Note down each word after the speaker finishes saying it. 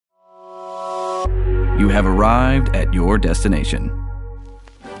You have arrived at your destination.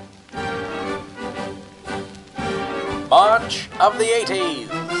 March of the 80s.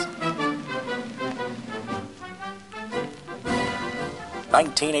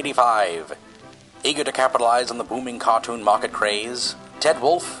 1985. Eager to capitalize on the booming cartoon market craze, Ted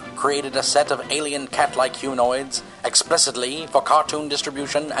Wolfe created a set of alien cat-like humanoids explicitly for cartoon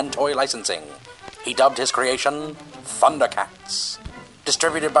distribution and toy licensing. He dubbed his creation Thundercats.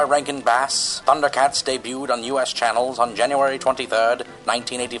 Distributed by Rankin Bass, Thundercats debuted on U.S. channels on January 23rd,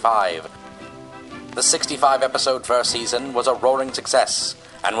 1985. The 65-episode first season was a roaring success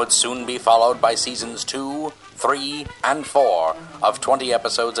and would soon be followed by seasons 2, 3, and 4 of 20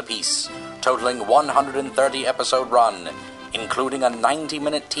 episodes apiece, totaling 130-episode run, including a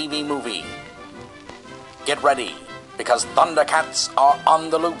 90-minute TV movie. Get ready, because Thundercats are on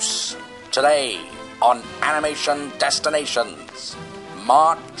the loose today on Animation Destinations,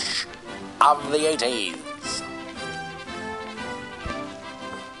 March of the 80s.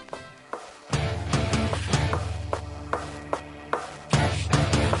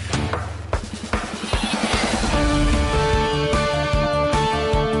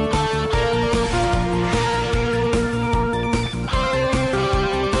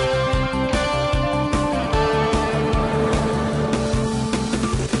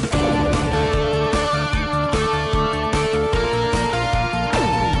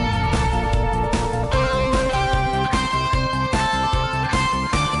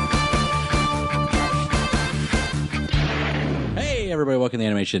 Everybody, welcome to the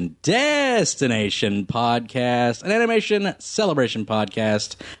Animation Destination Podcast, an animation celebration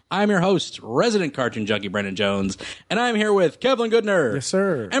podcast. I'm your host, resident cartoon junkie Brendan Jones, and I'm here with Kevin Goodner. Yes,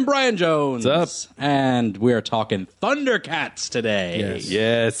 sir. And Brian Jones. What's up? And we are talking Thundercats today.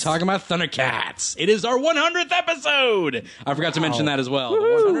 Yes. Talking about Thundercats. It is our 100th episode. I forgot to mention that as well. The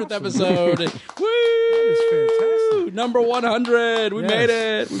 100th episode. Woo! That is fantastic. Number 100. We Yes. made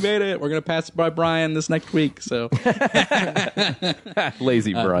it. We made it. We're going to pass it by Brian this next week, so...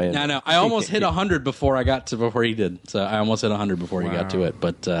 Lazy Brian. I know. I almost hit 100 before he did. So I almost hit 100 before he got to it.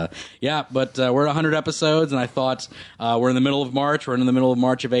 But we're at 100 episodes, and I thought we're in the middle of March. We're in the middle of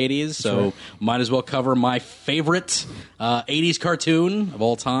March of 80s, so might as well cover my favorite 80s cartoon of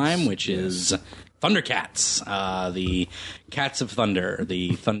all time, which is Thundercats, the Cats of Thunder, the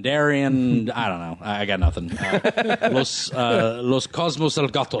Thunderian. I don't know. I got nothing. Los Cosmos El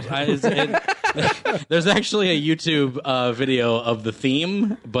Gatos. There's actually a YouTube video of the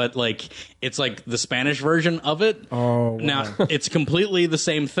theme, but it's like the Spanish version of it. Oh, wow. Now it's completely the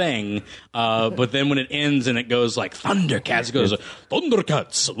same thing, but then when it ends and it goes like Thundercats, it goes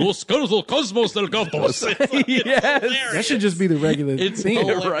Thundercats, Los Cosmos El Gatos. Yes. That should just be the regular theme.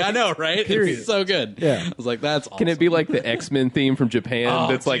 Right. I know, right? Period. It's so good. Yeah. I was like, that's awesome. Can it be like the X-Men theme from Japan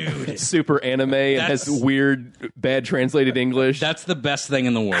that's dude. super anime and has weird, bad translated English? That's the best thing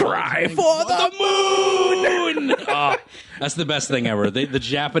in the world. Cry for the moon! That's the best thing ever. The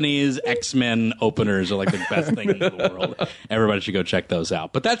Japanese X-Men openers are like the best thing in the world. Everybody should go check those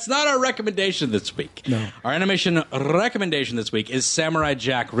out. But that's not our recommendation this week. No. Our animation recommendation this week is Samurai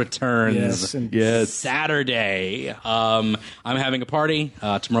Jack Returns. Yes. Saturday. I'm having a party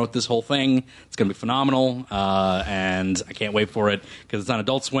to promote this whole thing. It's going to be phenomenal, and I can't wait for it because it's on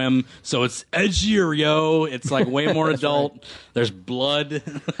Adult Swim, so it's edgier, yo. It's like way more adult. Right. There's blood,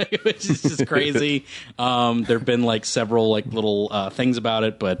 which is just crazy. There have been several little things about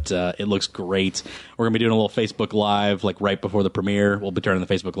it, but it looks great. We're going to be doing a little Facebook Live right before the premiere. We'll be turning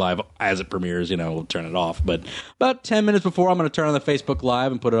the Facebook Live as it premieres. We'll turn it off, but about 10 minutes before, I'm going to turn on the Facebook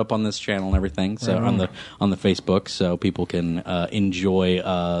Live and put it up on this channel and everything. So on the Facebook, so people can enjoy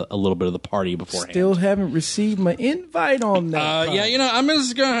a little bit of the party beforehand. Still haven't received my invite on that. I'm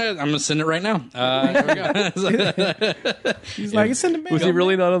just go ahead. I'm going to send it right now. Here we go. He's like, it's in the mail. Was he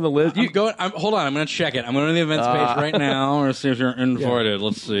really not on the list? Hold on. I'm going to check it. I'm going to the events page right now. I'm going to see if you're invited. Yeah.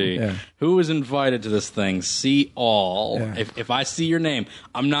 Let's see. Yeah. Who is invited to this thing? See all. Yeah. If I see your name,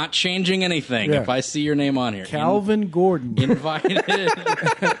 I'm not changing anything. Yeah. If I see your name on here. Calvin Gordon. Invited.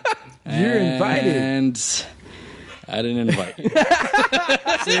 You're invited. And I didn't invite you.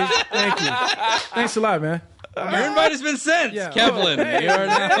 See? Thank you. Thanks a lot, man. Your invite has been sent, Kevlin. You are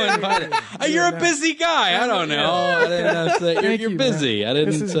now invited. You're a busy guy. I don't know. You're busy. Man.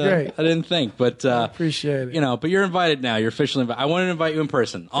 This is great. I didn't think, but I appreciate it. But you're invited now. You're officially invited. I want to invite you in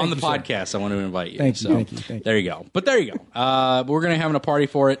person on the podcast. Sir. I want to invite you. Thank you. There you go. But there you go. We're going to have a party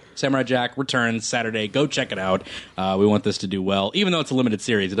for it. Samurai Jack returns Saturday. Go check it out. We want this to do well, even though it's a limited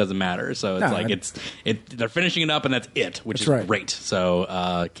series. It doesn't matter. So it's they're finishing it up, and that's it, which is great.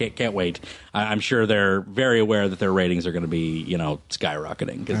 So can't wait. I'm sure they're very aware that their ratings are going to be,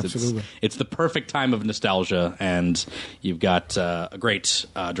 skyrocketing because it's the perfect time of nostalgia, and you've got a great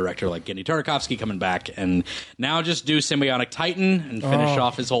director like Genndy Tartakovsky coming back, and now just do Symbiotic Titan and finish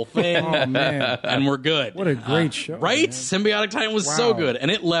off his whole thing, and we're good. What a great show, right? Man. Symbiotic Titan was so good,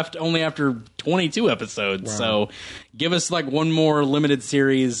 and it left only after 22 episodes. So give us like one more limited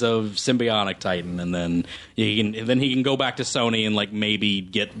series of Symbiotic Titan, and then he can go back to Sony and like maybe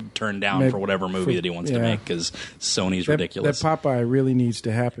get turned down for whatever movie that he wants to make, because Sony's ridiculous. That Popeye really needs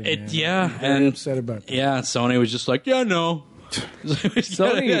to happen. I'm very upset about that. Yeah, Sony was just like, no.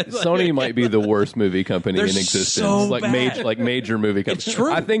 Sony might be the worst movie company in existence. So bad. Major movie company. It's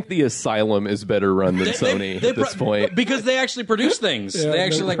true. I think the Asylum is better run than Sony at this point, because they actually produce things. They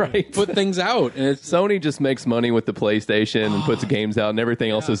actually put things out. And Sony just makes money with the PlayStation and puts games out, and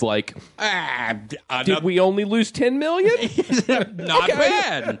everything else is like, did we only lose 10 million? Not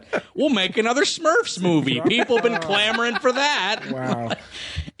bad. We'll make another Smurfs movie. People have been clamoring for that. Wow.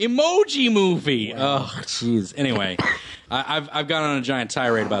 Emoji movie. Oh, jeez. Anyway. I've gone on a giant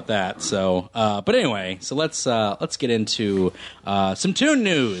tirade about that. So, but anyway, so let's get into some Toon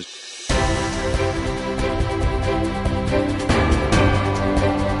news.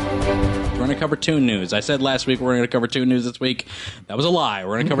 We're going to cover Toon news. I said last week we're going to cover Toon news this week. That was a lie.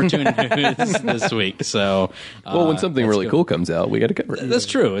 We're going to cover Toon news this week. So, when something really cool comes out, we got to cover it. That's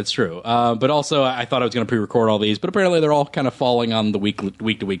true. It's true. But also, I thought I was going to pre-record all these, but apparently they're all kind of falling on the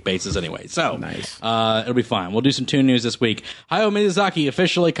week-to-week basis anyway. So, nice. It'll be fine. We'll do some Toon news this week. Hayao Miyazaki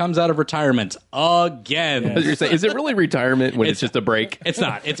officially comes out of retirement again. As you're saying, is it really retirement when it's just a break? It's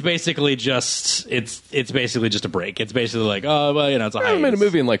not. It's basically just it's basically just a break. It's basically like, it's a I haven't made a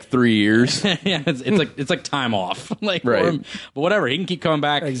movie in like 3 years. Yeah, it's like time off, like right. for him. But whatever, he can keep coming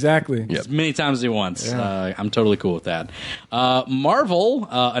back Exactly. as many times as he wants. Yeah. I'm totally cool with that. Marvel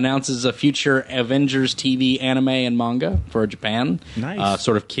announces a future Avengers TV anime and manga for Japan. Nice.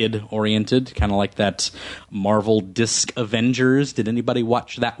 Sort of kid oriented, kind of like that Marvel Disc Avengers. Did anybody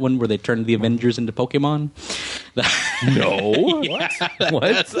watch that one where they turned the Avengers into Pokemon? No. What?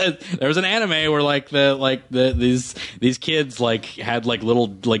 There was an anime where these kids like had like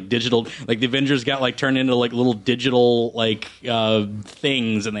little like digital, like the Avengers got like turned into like little digital like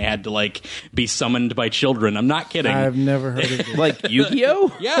things, and they had to like be summoned by children. I'm not kidding. I've never heard of it. Like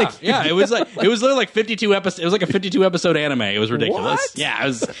Yu-Gi-Oh? Yeah. It was literally like 52 episodes. It was like a 52 episode anime. It was ridiculous. What? Yeah,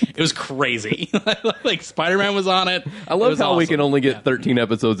 it was crazy. Like Spider-Man was on it. I love how we can only get 13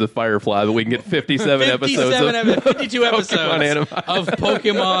 episodes of Firefly, but we can get 57 episodes of 52 episodes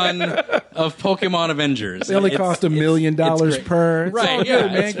Pokemon of Pokemon Avengers. They only cost $1 million per. It's all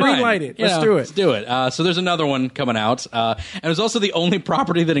good, man. Greenlight it. Let's do it. Let's do it. So there's another one coming out. And it was also the only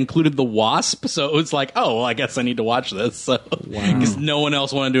property that included the Wasp. So it was like, I guess I need to watch this. So, because no one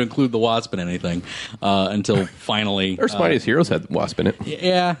else wanted to include the Wasp in anything until finally. Or Spidey's Heroes had the Wasp in it.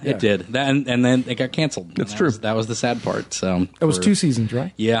 Yeah, it did. That, and then it got canceled. That's true. That was the sad part. So It was 2 seasons,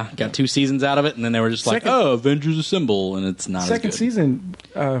 right? Yeah, got 2 seasons out of it, and then they were just like, Avengers Assemble, and it's not Second as good. season,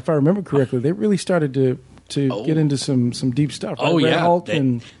 if I remember correctly, they really started to get into some deep stuff. Right? Oh Red yeah, Hulk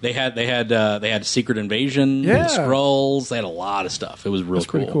they had Secret Invasion, Yeah. Skrulls. They had a lot of stuff. It was real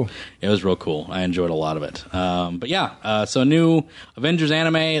cool. pretty cool. It was real cool. I enjoyed a lot of it. But yeah, so new Avengers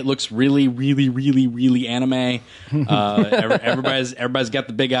anime. It looks really, really, really, really anime. Everybody's got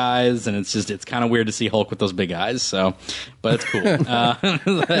the big eyes, and it's kind of weird to see Hulk with those big eyes. So, but it's cool.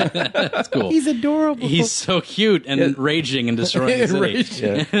 It's cool. He's adorable. He's so cute and raging and destroying the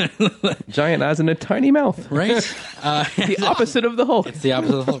city. Giant eyes and a tiny mouth. Right? The opposite of the Hulk. It's the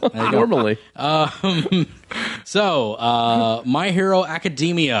opposite of the Hulk. There you go. Normally. So, My Hero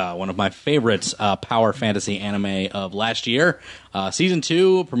Academia, one of my favorite power fantasy anime of last year. Season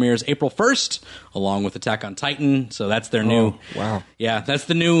 2 premieres April 1st, along with Attack on Titan. So that's their new... wow. Yeah, that's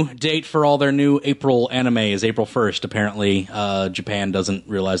the new date for all their new April anime is April 1st. Apparently, Japan doesn't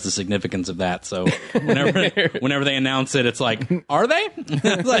realize the significance of that. So whenever they announce it, it's like, are they?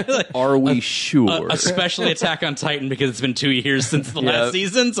 Are we sure? Especially Attack on Titan, because it's been 2 years since the last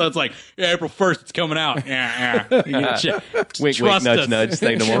season. So it's like, April 1st, it's coming out. Wink, Trust nudge, us. nudge.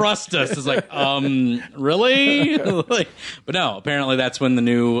 Say no more. Trust us. It's like, really? But no, apparently that's when the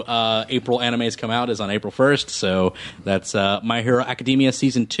new April animes come out, is on April 1st. So that's My Hero Academia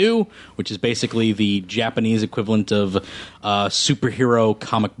Season 2, which is basically the Japanese equivalent of superhero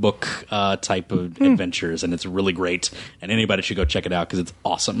comic book type of adventures. And it's really great. And anybody should go check it out because it's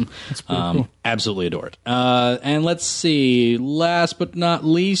awesome. That's pretty cool. Absolutely adore it. And let's see. Last but not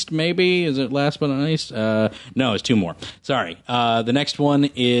least, maybe. Is it last but not least? No, it's 2 more. Sorry. The next one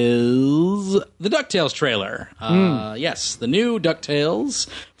is the DuckTales trailer. Yes, the new new DuckTales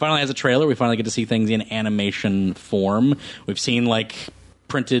finally has a trailer. We finally get to see things in animation form. We've seen like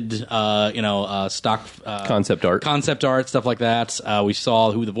printed, stock concept art, stuff like that. We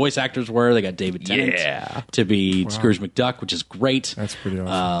saw who the voice actors were. They got David Tennant to be Scrooge McDuck, which is great. That's pretty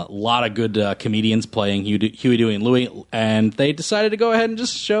awesome. A lot of good comedians playing Huey, Dewey, and Louie, and they decided to go ahead and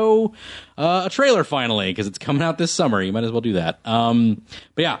just show a trailer finally because it's coming out this summer. You might as well do that. But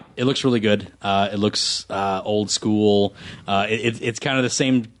yeah, it looks really good. It looks old school. It's kind of the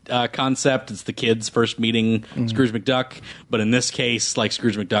same concept. It's the kids first meeting Scrooge McDuck, but in this case, like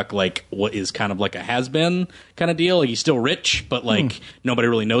Scrooge McDuck, like what is kind of like a has-been kind of deal. Like he's still rich, but like nobody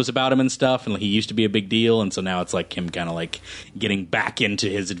really knows about him and stuff. And like, he used to be a big deal, and so now it's like him kind of like getting back into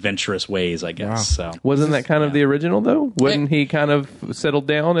his adventurous ways, I guess. Wow. So wasn't that kind of the original though? Wouldn't he kind of settled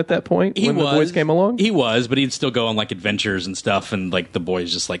down at that point when the boys came along? He was, but he'd still go on like adventures and stuff, and like the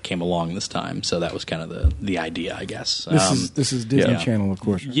boys just like came along this time. So that was kind of the idea, I guess. This is Disney Channel, of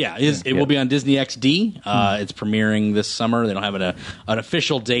course. Right? Yeah, it will be on Disney XD. It's premiering this summer. They don't have an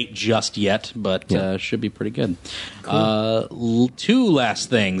official date just yet, but should be pretty good. Cool. Two last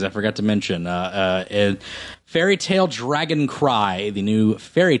things I forgot to mention. Fairy Tale Dragon Cry, the new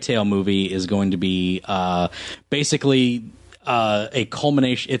Fairy Tale movie, is going to be basically a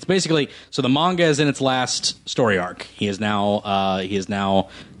culmination. It's basically, so the manga is in its last story arc. He is now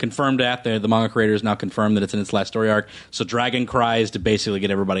confirmed that the manga creator has now confirmed that it's in its last story arc. So Dragon Cry is to basically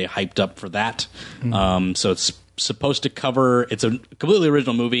get everybody hyped up for that. So it's supposed to cover, it's a completely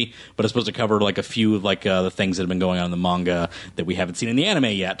original movie, but it's supposed to cover like a few of like the things that have been going on in the manga that we haven't seen in the anime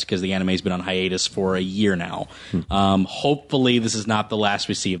yet, because the anime's been on hiatus for a year now. Hopefully this is not the last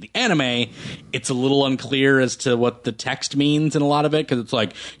we see of the anime. It's a little unclear as to what the text means in a lot of it, because it's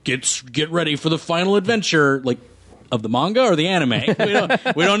like get ready for the final adventure, like of the manga or the anime.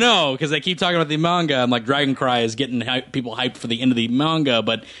 We don't know, because they keep talking about the manga, and like Dragon Cry is getting people hyped for the end of the manga,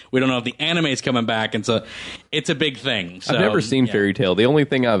 but we don't know if the anime is coming back, and so it's a big thing. So, I've never seen Fairy Tale. The only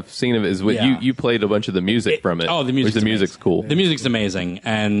thing I've seen of it is what you played a bunch of the music from it. Oh, the music's cool. The music's amazing,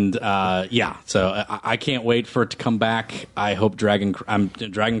 and so I can't wait for it to come back. I hope Dragon Cry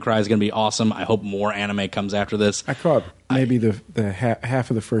is going to be awesome. I hope more anime comes after this. I caught maybe the half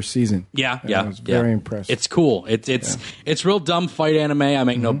of the first season. I was very impressed. It's cool. It's real dumb fight anime. I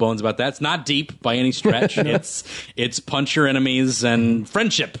make no bones about that. It's not deep by any stretch. It's punch your enemies and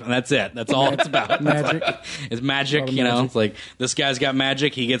friendship, and that's it. That's all it's about. Magic. It's magic. It's like this guy's got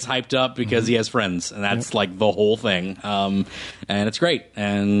magic. He gets hyped up because he has friends, and that's like the whole thing. And it's great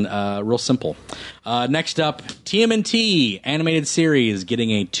and real simple. Next up, TMNT animated series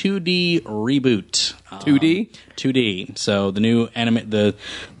getting a 2D reboot. 2D. So the new the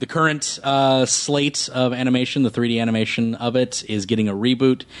current slate of animation, the 3D animation of it, is getting a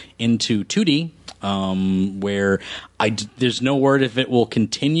reboot into 2D. Where there's no word if it will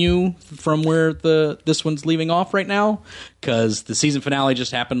continue from where this one's leaving off right now, because the season finale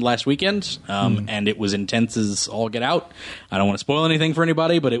just happened last weekend, and it was intense as all get out. I don't want to spoil anything for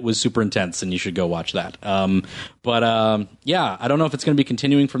anybody, but it was super intense, and you should go watch that. I don't know if it's going to be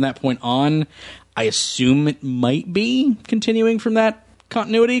continuing from that point on. I assume it might be continuing from that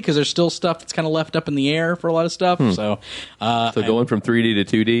continuity, because there's still stuff that's kind of left up in the air for a lot of stuff. So going from 3D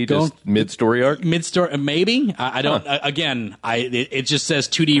to 2D, just mid-story arc? Mid-story, maybe. I don't, again, it just says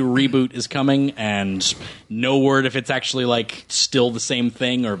 2D reboot is coming, and no word if it's actually like still the same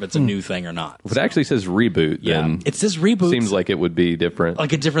thing or if it's a new thing or not. If it actually says reboot, then it says reboot. Seems like it would be different.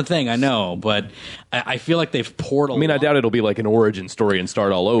 Like a different thing, I know, but I feel like they've poured a lot. I doubt it'll be like an origin story and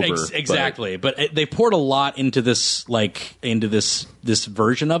start all over. Exactly, but they poured a lot into this, this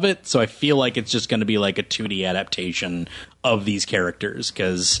version of it, so I feel like it's just going to be like a 2D adaptation of these characters,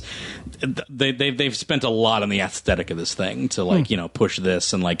 because they've spent a lot on the aesthetic of this thing to push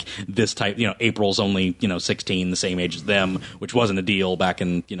this, and like this type, April's only 16, the same age as them, which wasn't a deal back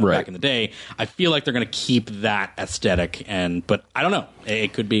in back in the day. I feel like they're going to keep that aesthetic, but I don't know,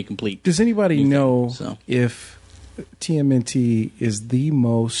 it could be a complete. Does anybody know if TMNT is the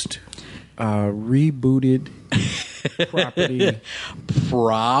most rebooted property?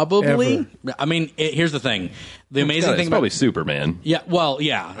 Probably. Ever. Here's the thing. The amazing thing about probably Superman. Yeah, well,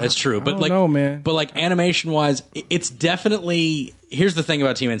 yeah, that's true. But I don't know, man. But like animation wise, it's definitely. Here's the thing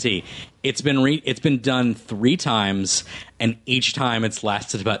about TMNT. It's been done 3 times, and each time it's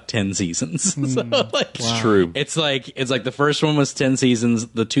lasted about 10 seasons. So, like, It's true. It's like the first one was 10 seasons.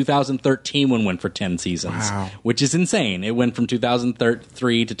 The 2013 one went for 10 seasons, which is insane. It went from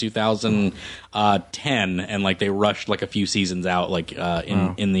 2003 to 2010, and like they rushed like a few seasons out, like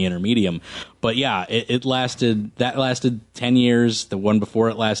in the intermedium. But yeah, it lasted 10 years. The one before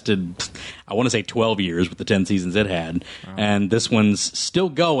it lasted, I want to say 12 years with the 10 seasons it had, and this one's still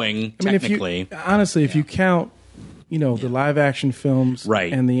going. Technically, if you count, the live action films,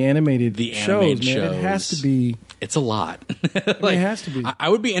 right, and the animated shows, shows, it has to be. It's a lot. It has to be. I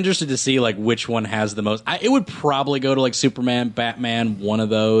would be interested to see like which one has the most. It would probably go to like Superman, Batman, one of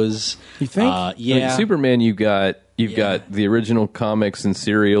those. You think? Yeah, like Superman. You've got the original comics and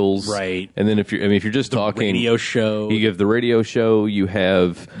serials, right? And then if you're just talking radio show, you have the radio show. You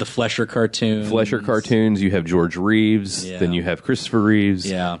have the Flesher cartoons. You have George Reeves. Yeah. Then you have Christopher Reeves.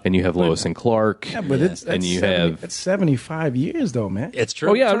 Yeah. And you have Lois and Clark. Yeah, but it's 75 years though, man. It's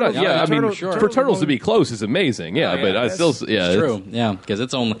true. Oh yeah, I mean, sure. for Turtles to be close is amazing. Yeah, but I still, it's true. Yeah, because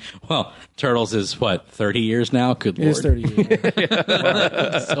it's only Turtles is what 30 years now. Good Lord, It is 30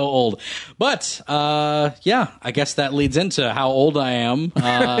 years. So old. But yeah, I guess that leads into how old I am.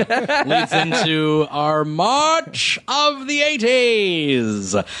 Leads into our March of the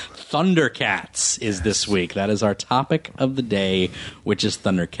 80s. Thundercats is this week. That is our topic of the day, which is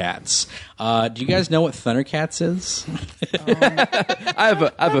Thundercats. Do you guys know what Thundercats is?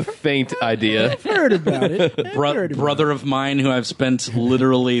 I have a faint idea. I've heard about it. Brother of mine who I've spent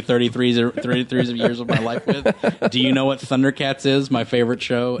literally 33 years of my life with. Do you know what Thundercats is? My favorite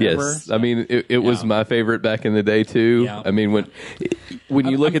show ever. Yes, I mean it was my favorite back in the day too. Yeah. I mean when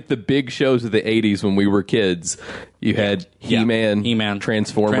you look at the big shows of the 80s when we were kids, you had He-Man,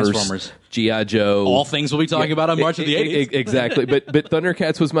 Transformers, G.I. Joe. All things we'll be talking about on March of the 80s. Exactly. But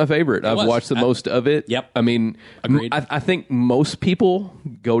Thundercats was my favorite. I've watched the most of it. Yep. I mean, Agreed. I think most people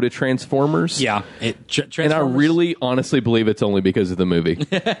go to Transformers. Yeah. And I really honestly believe it's only because of the movie.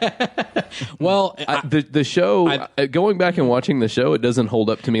 Well, the show, going back and watching the show, it doesn't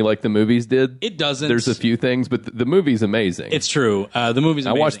hold up to me like the movies did. It doesn't. There's a few things, but the movie's amazing. It's true. The movie's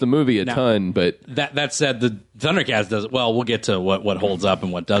amazing. I watched the movie a ton, but... That said, the Thundercats does... Well, we'll get to what holds up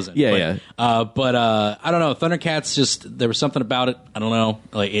and what doesn't. Yeah. But I don't know. Thundercats just... There was something about it. I don't know.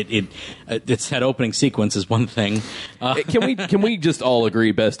 Like, it's had opening sequence is one thing. Can we just all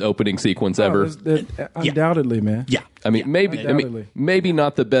agree best opening sequence ever? Undoubtedly, man. Yeah. I mean, maybe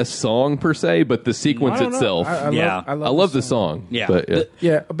not the best song per se, but the sequence itself. I love the song. Yeah.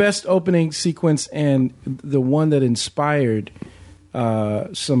 But, best opening sequence and the one that inspired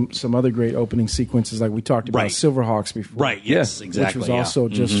some other great opening sequences, like we talked about Silverhawks before. Right. Yes. Exactly. Which was also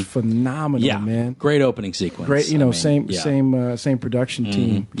just phenomenal, man. Great opening sequence. Great. Same production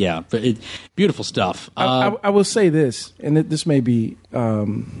team. Yeah. Beautiful stuff. I will say this, and this may be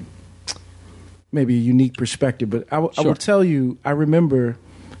maybe a unique perspective, but I will tell you, I remember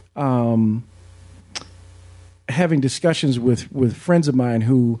having discussions with friends of mine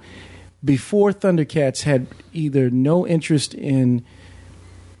who, before Thundercats, had either no interest in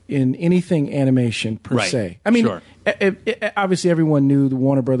anything animation per se. I mean, obviously everyone knew the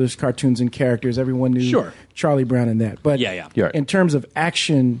Warner Brothers cartoons and characters. Everyone knew Charlie Brown and that. But in terms of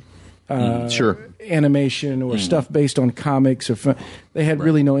action animation or stuff based on comics, or they had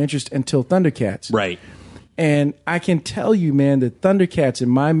really no interest until Thundercats. Right. And I can tell you, man, that Thundercats in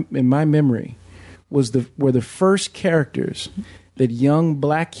my memory were the first characters that young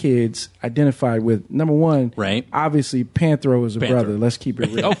black kids identified with. Number one, obviously Panthro is a brother. Let's keep it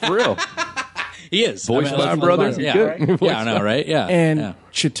real. Oh, for real. He is. Voiced by brother. Yeah. Good. Yeah, I know, right? Yeah. And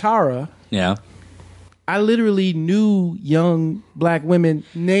Chitara. Yeah. I literally knew young black women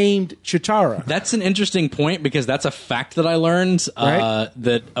named Chitara. That's an interesting point, because that's a fact that I learned,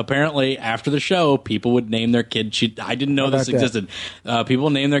 that apparently after the show, people would name their kid I didn't know this existed. People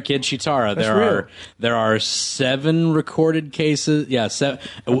name their kid Chitara. There are 7 recorded cases. Yeah,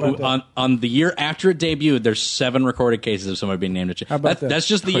 on the year after it debuted, there's 7 recorded cases of somebody being named Chitara. That's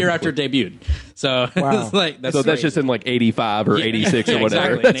just the year after it debuted. So that's just in like 85 or 86 or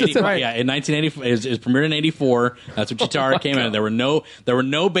whatever. Exactly. In 1984, it premiered in 84. That's when Chitara came in. There were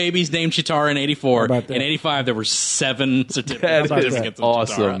no babies named Chitara in 84. In 85, there were 7 certificates. That is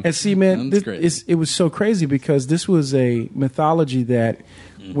awesome. And see, man, it was so crazy, because this was a mythology that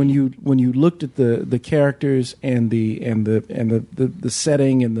when you looked at the characters and the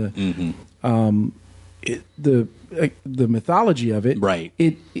setting and the mythology of it, right?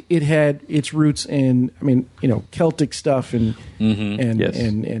 It had its roots in, Celtic stuff and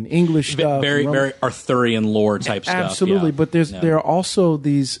English stuff, very Arthurian lore type stuff. Absolutely, but there are also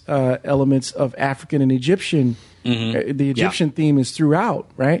these elements of African and Egyptian. Mm-hmm. The Egyptian theme is throughout,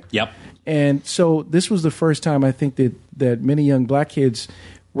 right? Yep. And so this was the first time I think that many young black kids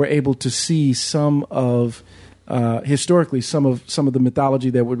were able to see some of. Historically, some of the mythology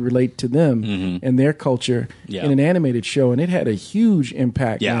that would relate to them and their culture in an animated show, and it had a huge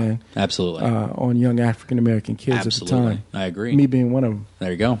impact, man, absolutely, on young African American kids at the time. I agree. Me being one of them. There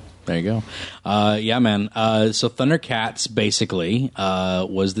you go. Yeah, man. So Thundercats basically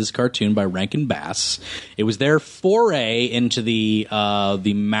was this cartoon by Rankin Bass. It was their foray into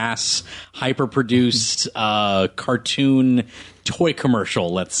the mass hyper-produced cartoon toy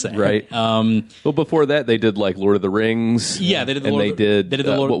commercial, let's say. Right. Well, before that, they did like Lord of the Rings. Yeah, they did. They did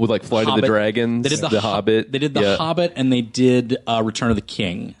what with like Flight Hobbit. of the Dragons. They did the Hobbit. They did the Hobbit, and they did Return of the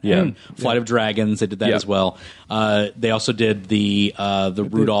King. Yeah, Flight of Dragons. They did that as well. They also did the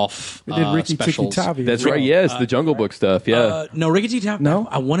Rudolph. They did Ricky specials. Tikki Tavi. That's right. Yes, the Jungle Book stuff. Yeah. No, Ricky Tikki Tavi. No,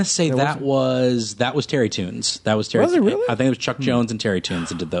 I want to say that was Terry Toons. That was Terry. Was it really? I think it was Chuck Jones and Terry Toons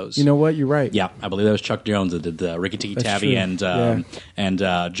that did those. You know what? You're right. Yeah, I believe that was Chuck Jones that did Ricky Tikki Tavi and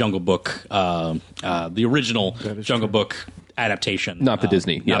Jungle Book, the original Jungle Book adaptation, not the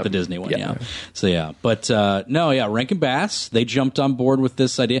Disney, not the Disney one. So but Rankin Bass, they jumped on board with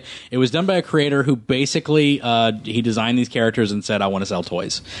this idea. It was done by a creator who basically he designed these characters and said, "I want to sell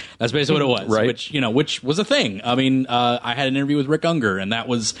toys." That's basically what it was, right? Which was a thing. I mean, I had an interview with Rick Unger, and that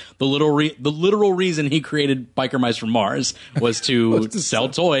was the literal reason he created Biker Mice from Mars was to sell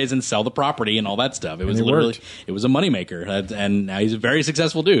toys and sell the property and all that stuff. It was literally it was a moneymaker, and now he's a very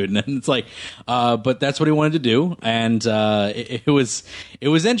successful dude. And it's like, but that's what he wanted to do, and it was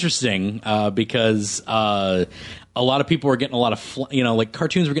interesting because a lot of people were getting a lot of like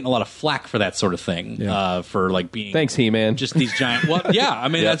cartoons were getting a lot of flack for that sort of thing, for like being thanks He-Man, just these giant. Well, yeah, I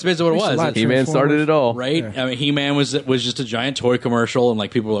mean that's basically what it was. He-Man started it all, right? I mean, He-Man was just a giant toy commercial, and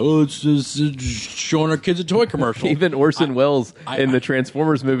like people were like, "Oh, it's just showing our kids a toy commercial." Even Orson Welles in the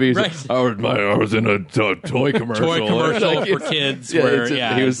Transformers movies, right. I was in a toy commercial, for kids. Where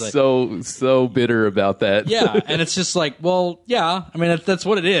he was like, so bitter about that. Yeah, and it's just like, well, yeah, I mean that's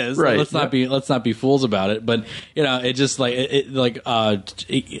what it is. Right. Let's not be fools about it, but. It just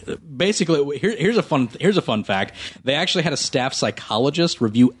basically here's a fun fact. They actually had a staff psychologist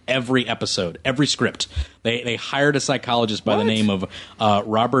review every episode, every script. They hired a psychologist by the name of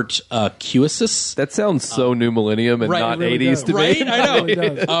Robert Kuisis. That sounds so New Millennium and not really 80s to me. Right? I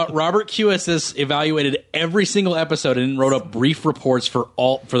know. Robert Kuisis evaluated every single episode and wrote up brief reports for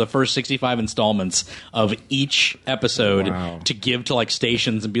the first 65 installments of each episode to give to like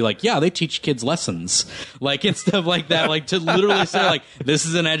stations and be like, yeah, they teach kids lessons. Like it's stuff like that, like to literally say like this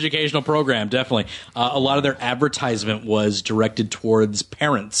is an educational program. Definitely. A lot of their advertisement was directed towards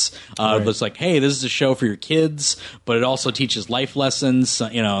parents. It's like, hey, this is a show for your kids, but it also teaches life lessons,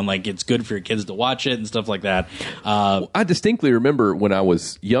 and like it's good for your kids to watch it and stuff like that. I distinctly remember when I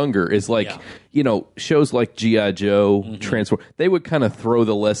was younger is like, shows like G.I. Joe, Transform, they would kind of throw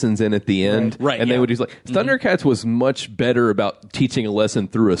the lessons in at the end. Right. And they would just like, Thundercats was much better about teaching a lesson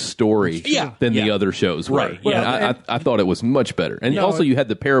through a story than the other shows were. Right. Yeah. And I thought it was much better. And also you had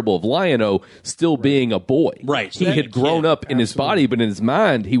the parable of Lion-O still being a boy. Right. He had grown up in his body, but in his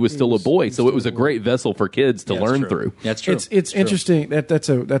mind, he was still a boy. So it was a great vessel for kids to learn through. That's true. It's interesting. That's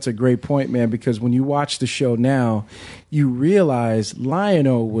a great point, man, because when you watch the show now, you realize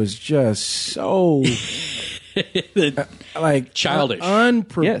Lion-O was just so like childish,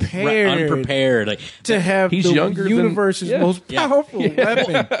 unprepared, like to have he's the younger universe's most powerful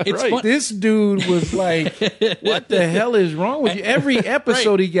weapon. It's fun. This dude was like, "What the hell is wrong with you?" Every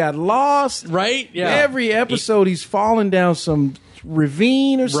episode he got lost. Right? Yeah. Every episode he's falling down some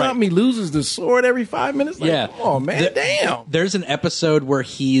ravine or something. He loses the sword every 5 minutes. Like, oh man, damn. There's an episode where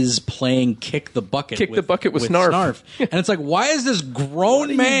he's playing Kick the Bucket with Snarf. And it's like, why is this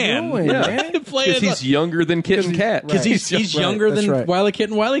grown man playing? Because he's younger than Kit and Cat. Because he's younger than Wile E. Kit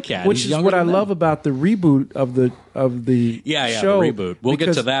and Wile E. Cat. Which is what I love about the reboot of the show. The reboot. We'll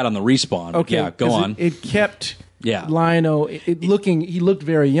get to that on the Respawn. Okay, yeah, go on. It kept Lion-O, he looked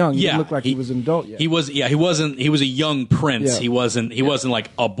very young. He didn't look like he was an adult yet. He was a young prince. He wasn't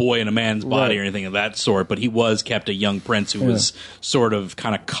like a boy in a man's body or anything of that sort, but he was kept a young prince who was sort of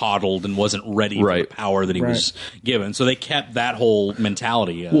kind of coddled and wasn't ready for the power that he was given. So they kept that whole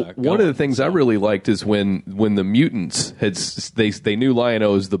mentality. One of the things I really liked is when the mutants they knew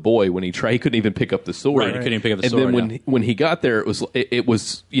Lion-O as the boy when he couldn't even pick up the sword. Right, he couldn't even pick up the sword. And then when he got there, it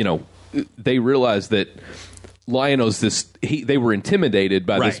was they realize that Lion-O's they were intimidated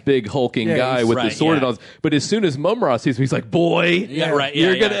by this big hulking guy with the sword and all. But as soon as Mum-Ra sees him, he's like, "Boy,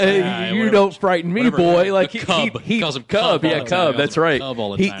 you don't frighten me, boy." Like he calls him Cub. Yeah, Cub. That's right. Cub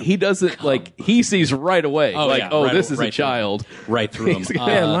all the time. He doesn't he sees right away. This is a child right through him.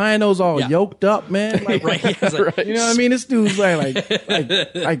 Lion-O's all yoked up, man. Like, right. You know what I mean? This dude's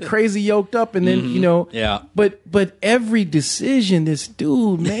like crazy yoked up, and then But every decision this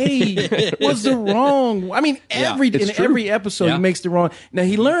dude made was the wrong. I mean, every episode he makes the wrong. Now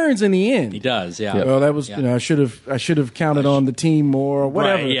he learns in the end. He does. Yeah. Well, that was I should have counted on the team more or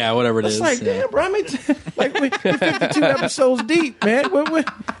whatever. Right, yeah, whatever it is. It's like damn, bro. I mean, like we're 52 episodes deep, man.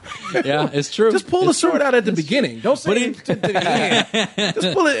 Yeah, it's true. Just pull the sword out at the beginning. Don't say it to the end.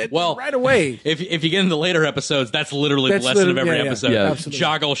 Just pull it right away. If you get in the later episodes, that's literally the lesson of every episode. Yeah.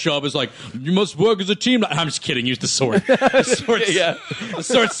 Jaga will show up as like, you must work as a team. I'm just kidding. Use the sword. The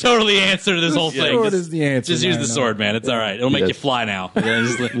sword's totally the answer to this whole thing. The sword is the answer. Just use the sword, man. It's all right. It'll make you fly now.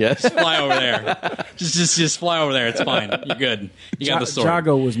 Just fly over there. Just fly over there. It's fine. You're good. You got the sword.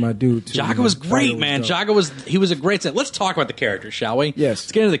 Jago was my dude too. Jaga was great, man. Jaga was a great set. Let's talk about the characters, shall we? Yes.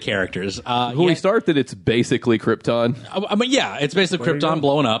 Let's get into the characters. We start that it's basically Krypton. I mean, yeah, it's basically Krypton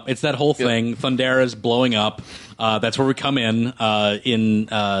blowing up. It's that whole thing. Thundera's blowing up. That's where we come in.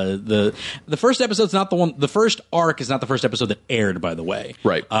 The first episode's not the one. The first arc is not the first episode that aired, by the way.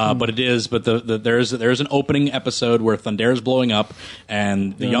 Right. But it is. But there's an opening episode where Thundera's blowing up,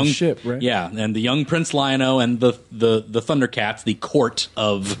 and the young ship, right? Yeah, and the young Prince Lion-O and the Thundercats, the court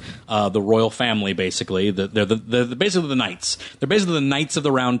of the royal family, basically. They're basically the knights. They're basically the knights of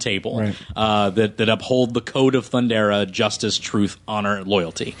the Round Table, right. That uphold the code of Thundera: justice, truth, honor, and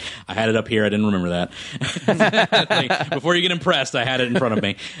loyalty. I had it up here. I didn't remember that. Before you get impressed, I had it in front of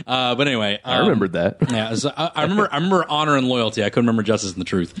me. But anyway, I remembered that. Yeah, so I remember honor and loyalty. I couldn't remember justice and the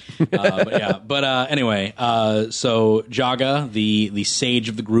truth. Anyway, so Jaga, the sage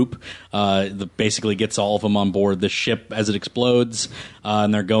of the group, basically gets all of them on board the ship as it explodes,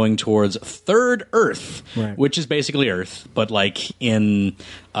 and they're going towards Third Earth, right. which is basically Earth, but like in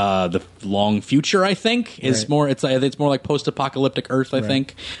the long future. I think is more. It's more like post-apocalyptic Earth. I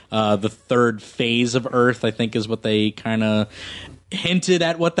think the third phase of Earth, I think, is what they kind of hinted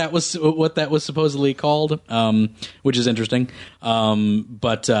at what that was supposedly called, which is interesting.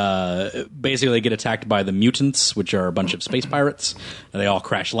 But basically they get attacked by the mutants, which are a bunch of space pirates. They all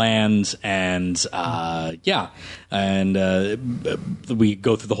crash land, and we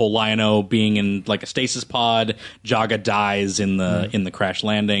go through the whole Lion-O being in like a stasis pod. Jaga dies in the crash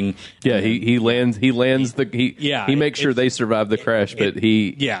landing. Yeah, he lands. He makes sure they survive the crash, but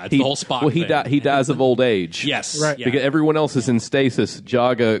it's the whole spot. Well, he dies of old age. Yes, right. Yeah. Because everyone else is in stasis.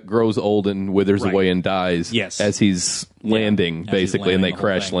 Jaga grows old and withers away and dies. Yes. As he's landing, basically, and they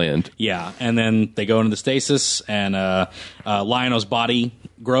crash land. Yeah, and then they go into the stasis, and Lion-O's body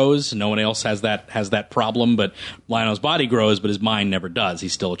grows. No one else has that problem, but Lion-O's body grows, but his mind never does.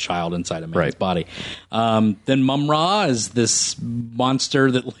 He's still a child inside a man's body. Then Mum-Ra is this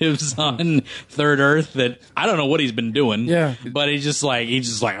monster that lives on Third Earth that I don't know what he's been doing. Yeah, but he's just like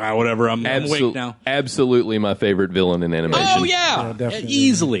whatever. I'm awake now. Absolutely, my favorite villain in animation. Oh yeah,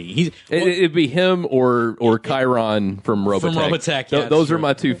 easily. It'd be him or Chiron from Robotech. From Robotech, those are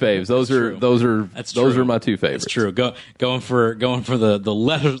my two faves. Those are my two favorites. That's true. Going for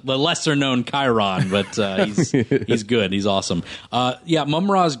the lesser known Chiron, but he's good. He's awesome.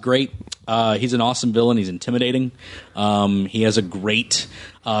 Mum-Ra's great. He's an awesome villain. He's intimidating. He has a great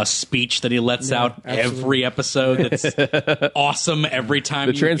speech that he lets out every episode. That's awesome every time.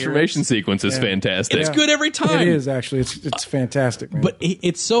 The transformation sequence is fantastic. It's good every time. It is actually. It's fantastic, man. But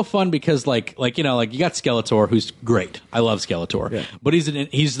it's so fun because like you got Skeletor, who's great. I love Skeletor, but he's an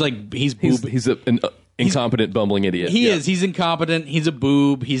incompetent, bumbling idiot. He is. He's incompetent. He's a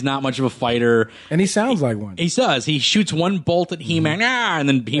boob. He's not much of a fighter. And he sounds like one. He does. He shoots one bolt at He-Man, and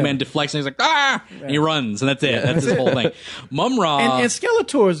then He-Man deflects, and he's like, and he runs, and that's it. That's his whole thing. Mum-Ra. And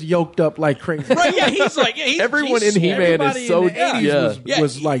Skeletor's yoked up like crazy. Right, yeah, he's like... Everyone in He-Man is so... in the 80s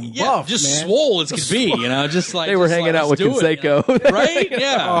was like buff, just man. Swole as could be, just like... They were hanging out with Conseco. Right?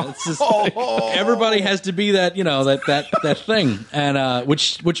 Yeah. It's just, everybody has to be that, that thing. And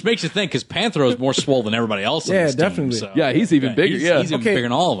which makes you think, because Panthro is more swole than everybody else. Yeah, definitely. So, he's even bigger. He's even bigger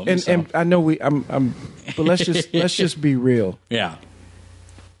than all of them. And I know but let's just be real. Yeah.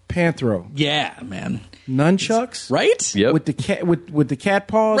 Panthro. Yeah, man. Nunchucks, right? Yep. With the cat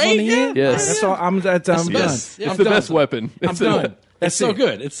paws on the end. Yes. That's all. I'm done. It's the best weapon. I'm done. It's so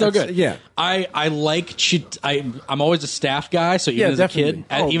good. It's so good. Yeah. I like I'm always a staff guy, so even as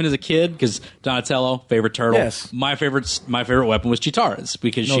a kid, because Donatello, favorite turtle. Yes. My favorite weapon was Chitara's,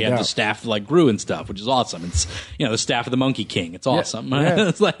 because she had the staff that like grew and stuff, which is awesome. It's the staff of the Monkey King. It's awesome. Yeah.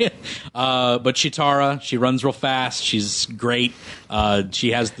 It's like, but Chitara, she runs real fast. She's great.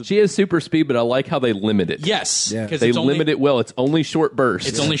 She has super speed, but I like how they limit it. Yes, because they limit it well. It's only short bursts.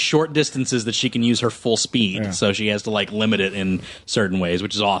 It's only short distances that she can use her full speed, so she has to like limit it in certain ways,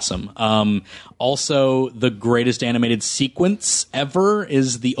 which is awesome. Also, the greatest animated sequence ever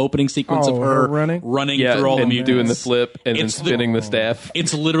is the opening sequence of her running through all the mutants, doing the flip and then spinning the staff.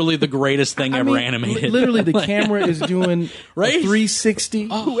 It's literally the greatest thing ever animated. Literally, the camera is doing a 360.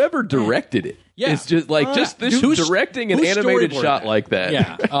 Whoever directed it. Yeah. It's just like who's directing an animated shot like that.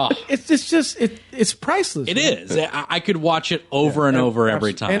 Yeah, it's priceless. It is. I could watch it over and over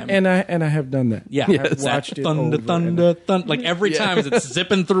every time, and I have done that. Yeah, I've watched it thunder, like every time as it's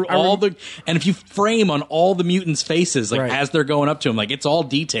zipping through and if you frame on all the mutants' faces, like as they're going up to him, like it's all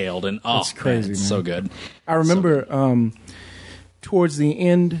detailed and it's crazy. Man, it's so good. I remember. Towards the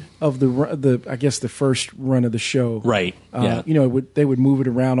end of the first run of the show, right? They would move it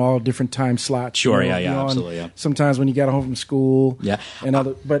around all different time slots. Sure, absolutely. Yeah. Sometimes when you got home from school,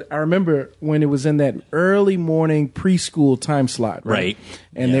 but I remember when it was in that early morning preschool time slot, right?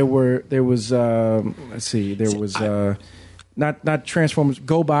 And there was not Transformers,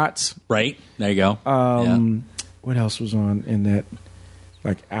 GoBots, right? There you go. What else was on in that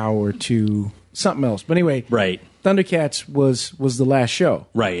like hour or two? Something else, but anyway, right. Thundercats was the last show.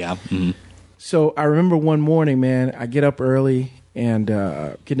 Right, yeah. Mm-hmm. So I remember one morning, man, I get up early and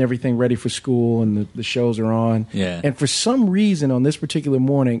getting everything ready for school, and the shows are on. Yeah. And for some reason on this particular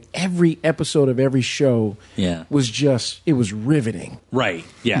morning, every episode of every show was riveting. Right,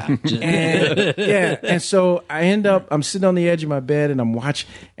 yeah. And so I'm sitting on the edge of my bed and I'm watching,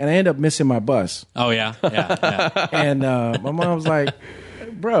 and I end up missing my bus. Oh, yeah. And my mom was like,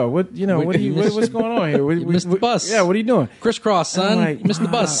 bro, what's going on here? You missed the bus. Yeah, what are you doing? Crisscross, son. Like, you missed the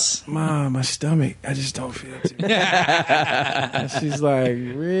bus. Mom, my stomach, I just don't feel it. And she's like,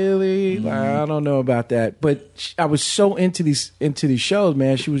 really? Like, I don't know about that. But I was so into these shows,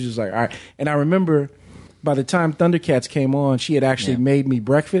 man. She was just like, all right. And I remember by the time Thundercats came on, she had actually made me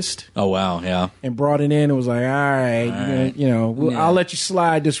breakfast. Oh, wow, yeah. And brought it in and was like, all right. I'll let you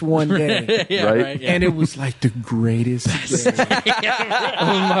slide this one day. Right? Yeah. And it was like the greatest day of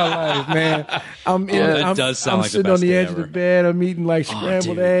my life, man. I'm sitting on the edge of the bed. I'm eating like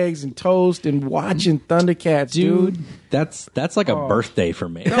scrambled eggs and toast and watching Thundercats, dude. That's like a birthday for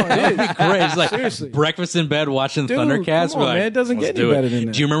me. No, it is. Great. It's like seriously. Breakfast in bed watching Thundercats. Come on, man. It doesn't get any better than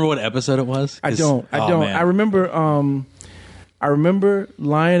that. Do you remember what episode it was? I don't. Man. I remember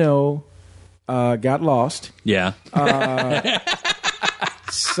Lion-O got lost. Yeah.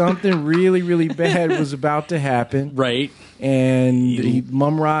 Something really, really bad was about to happen. Right. And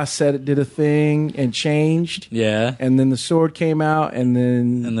Mum-Ra did a thing and changed. Yeah. And then the sword came out, and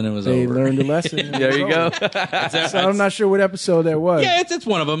then it was they over. learned a lesson. There you go. So I'm not sure what episode that was. Yeah, it's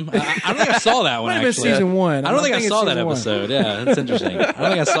one of them. I don't think I saw that one. Might have been season 1. I don't think I saw that episode. Yeah, that's interesting. I don't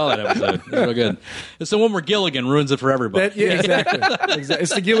think I saw that episode. It's real good. It's the one where Gilligan ruins it for everybody. Exactly.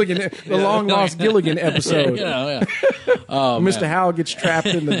 It's the Gilligan, the long lost Gilligan episode. Oh, Mr. Howell gets trapped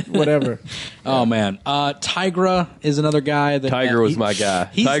in the whatever. Oh man, Tigra is another guy that Tiger was my guy.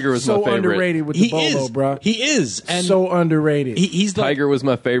 Tiger was my favorite. So underrated with the Bolo, bro. He is, and so underrated. He's Tiger was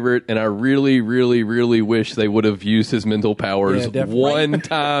my favorite, and I really, really, really wish they would have used his mental powers one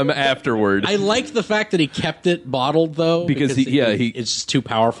time afterward. I liked the fact that he kept it bottled though, because it's just too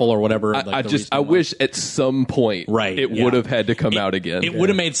powerful or whatever. I wish at some point it would have had to come out again. It would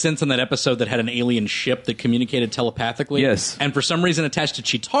have made sense in that episode that had an alien ship that communicated telepathically. Yes, and for some reason attached to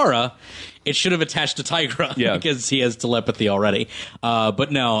Chitara. It should have attached to Tigra because he has telepathy already.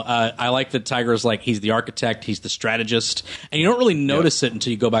 But no, I like that Tigra's like, he's the architect, he's the strategist, and you don't really notice it until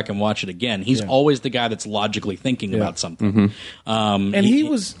you go back and watch it again. He's always the guy that's logically thinking about something. Mm-hmm. And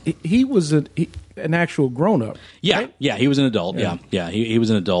he was an actual grown up. Yeah, right? Yeah, he was an adult. Yeah, he was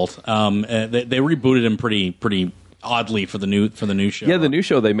an adult. They rebooted him pretty oddly for the new show. Yeah, the new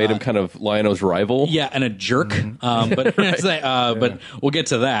show they made him kind of Lion-O's rival. Yeah, and a jerk. But we'll get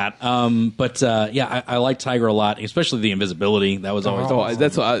to that. I like Tiger a lot, especially the invisibility. That was always awesome.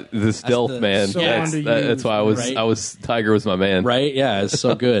 That's why the stealth, man. So that's why I was Tiger was my man. Right? Yeah, it's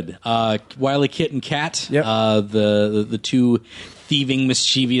so good. Wile E. Kit and Kat, the two thieving,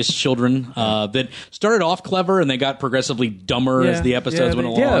 mischievous children that started off clever and they got progressively dumber as the episodes went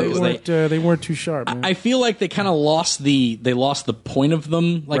along. They weren't too sharp. Man. I feel like they kind of lost the point of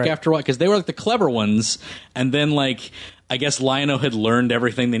them after a while, because they were like the clever ones, and then I guess Lion-O had learned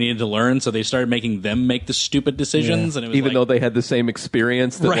everything they needed to learn, so they started making them make the stupid decisions. And it was even though they had the same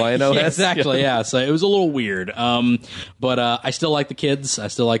experience that Lion-O has. Exactly, yeah. So it was a little weird. But I still like the kids. I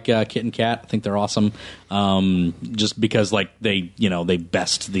still like Kit and Kat. I think they're awesome. Just because like they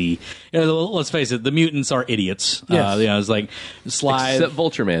best the. Let's face it, the mutants are idiots. Yes. It's like Slythe, Except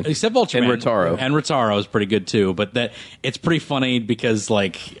Vulture-Man. and Rotaro. And Rotaro is pretty good too. But that it's pretty funny because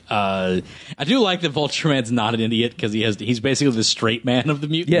like I do like that Vulture-Man's not an idiot because he's basically the straight man of the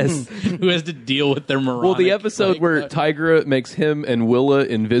mutants. Yes. Who has to deal with their moronic. Well, the episode where Tigra makes him and Willa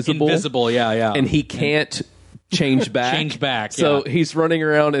invisible. Yeah. And he can't change back. So he's running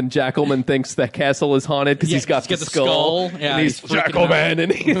around, and Jackalman thinks that castle is haunted because he's got the skull. Yeah, and he's Jackalman,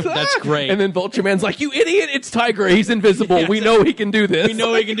 and he's that's great. And then Vulture-Man's like, "You idiot! It's Tigra. He's invisible. We know he can do this. We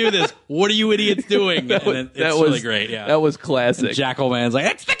know he can do this. What are you idiots doing?" It's really great. Yeah, that was classic. Jackalman's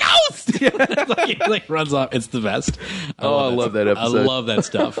like, "It's the ghost!" He like runs off. It's the best. I love that episode. I love that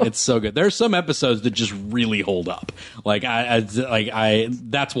stuff. It's so good. There's some episodes that just really hold up. Like I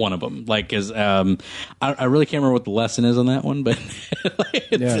that's one of them. Like I really can't remember what the lesson is on that one, but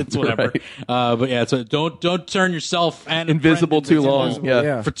it's whatever. Right. But yeah, so don't turn yourself and invisible too long.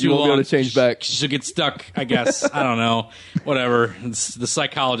 For too long. Go to change back. She'll get stuck. I guess. I don't know. Whatever. The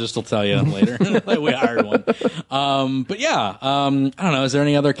psychologist will tell you later. We hired one. But yeah, I don't know. Is there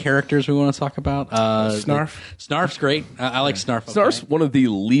any other characters we want to talk about? Snarf. Snarf's great. I like Snarf. Snarf's one of the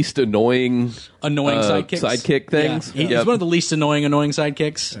least annoying sidekick things. Yeah. He's one of the least annoying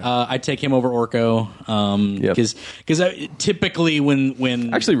sidekicks. I take him over Orko because typically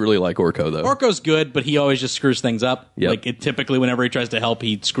when I actually really like Orko though. Orko's good, but he always just screws things up. Yep. Like typically whenever he tries to help,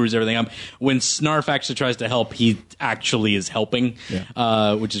 he screws everything up. When Snarf actually tries to help, he actually is helping,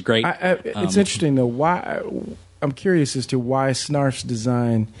 which is great. It's interesting though. Why? I'm curious as to why Snarf's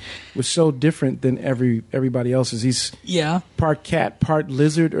design was so different than everybody else's. He's part cat, part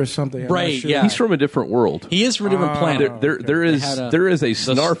lizard, or something. Right? Sure. Yeah, he's from a different world. He is from a different planet. There is a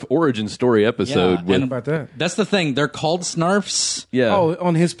Snarf origin story episode. How about that? That's the thing. They're called Snarfs. Yeah. Oh,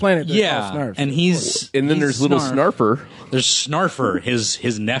 on his planet. They're called Snarfs. And then there's little Snarfer. There's Snarfer,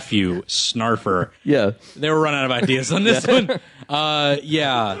 his nephew Snarfer. Yeah, they were running out of ideas on this one.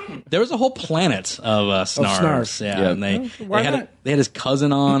 There was a whole planet of Snarfs. And they had his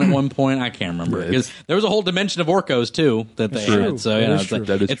cousin on at one point. I can't remember because there was a whole dimension of Orcos too that they had. So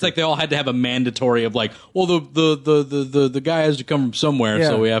it's like they all had to have a mandatory of like, well, the guy has to come from somewhere,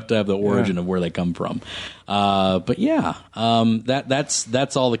 so we have to have the origin of where they come from. But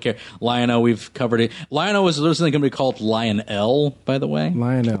that's all the Lion-O, we've covered it. Lion-O was originally going to be called Lion-El, by the way.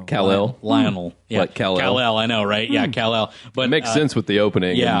 Lion-El. Kal-El. Lionel. Yeah. Like Kal-El. Kal-El, I know, right? Yeah, Kal-El. But it makes sense with the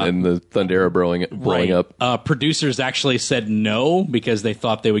opening and the Thundera blowing up. Producers actually said no because they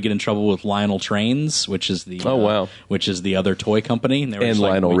thought they would get in trouble with Lionel Trains, which is the other toy company. And, and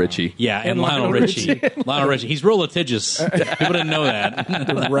Lionel Richie. Yeah, and Lionel Richie. Lionel Richie. He's real litigious. People didn't know that.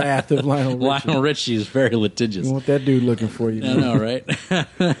 The wrath of Lionel Richie. Lionel Richie is very litigious. You want that dude looking for you. I know, right?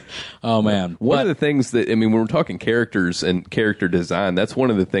 Oh, man. One of the things that, when we're talking characters and character design, that's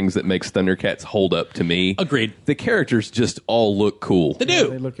one of the things that makes Thundercats hold up to me. Agreed. The characters just all look cool. They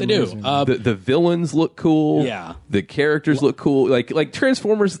do. They do. The villains look cool. Yeah. The characters look cool. Like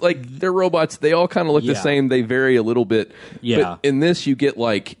Transformers, like they're robots. They all kind of look the same. They vary a little bit. Yeah. But in this, you get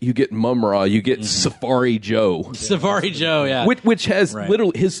Mum-Ra, you get Safari Joe. Safari Joe, yeah. Which has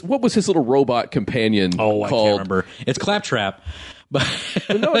what was his little robot companion called? I can't remember. It's Claptrap. But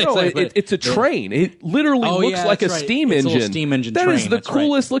it's a train. It literally looks like a steam engine. It's a steam engine. That is the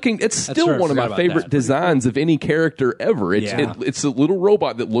coolest looking. It's still one of my favorite designs of any character ever. It's a little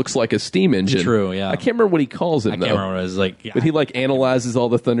robot that looks like a steam engine. It's true. Yeah. I can't remember what he calls it. I can't remember what it was like. But he analyzes all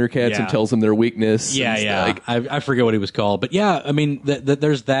the Thundercats and tells them their weakness. Yeah. I forget what he was called. But yeah,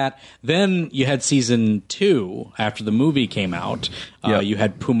 there's that. Then you had season 2 after the movie came out. You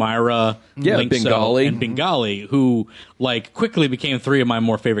had Pumira, Bengali, and Bengali, who quickly became 3 of my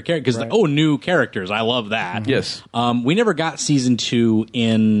more favorite characters. Because new characters, I love that. Yes. We never got season 2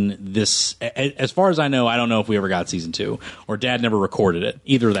 in this. As far as I know, I don't know if we ever got season 2, or Dad never recorded it.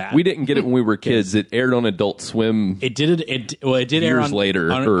 Either that. We didn't get it when we were kids. It aired on Adult Swim. It did air years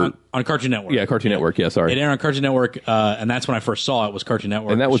later on Cartoon Network. Yeah, Cartoon Network. Yeah, sorry. It aired on Cartoon Network, and that's when I first saw it. Was Cartoon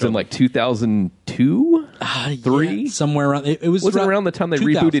Network, and that was in 2002. 3? Somewhere around. It was around the time they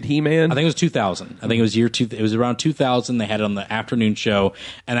 2000. rebooted He-Man? I think it was 2000. I think it was it was around 2000. They had it on the afternoon show,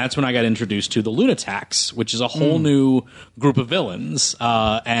 and that's when I got introduced to the Lunatics, which is a whole new group of villains,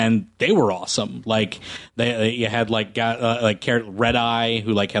 and they were awesome. Like you had like Red Eye,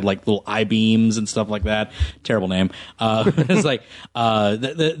 who like had like little eye beams and stuff like that. Terrible name. It's like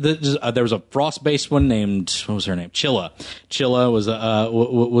there was a Frost-based one named, what was her name? Chilla. Chilla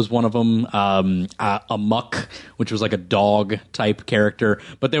was one of them. Muck, which was like a dog type character,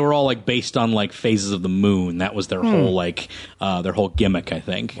 but they were all like based on like phases of the moon. That was their whole their whole gimmick, I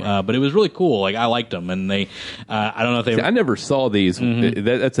think. But it was really cool. Like I liked them, and they I don't know if they. See, I never saw these.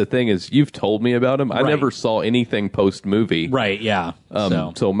 That's the thing, is you've told me about them. I never saw anything post movie. Right. Yeah.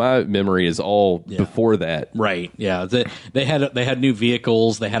 So my memory is all before that. Right. Yeah. They had new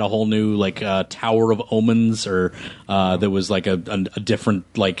vehicles. They had a whole new like Tower of Omens, or there was like a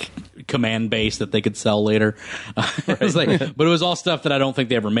different like command base that they could sell later. It was like, but it was all stuff that I don't think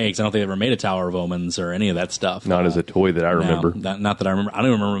they ever made, because I don't think they ever made a Tower of Omens or any of that stuff. Not as a toy that I remember. Not that I remember. I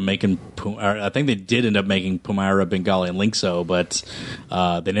don't even remember making. I think they did end up making Pumaira, Bengali, and Linkso, but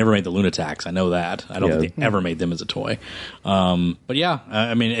they never made the Lunatics. I know that. I don't think they ever made them as a toy. But yeah,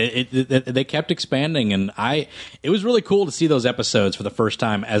 I mean, they kept expanding, and it was really cool to see those episodes for the first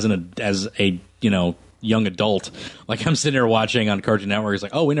time as a young adult. Like I'm sitting there watching on Cartoon Network, it's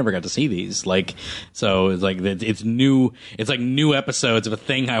like, oh, we never got to see these. Like, so it's like it's new. It's like new episodes of a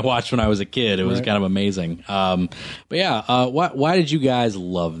thing I watched when I was a kid. It was kind of amazing. But yeah, why did you guys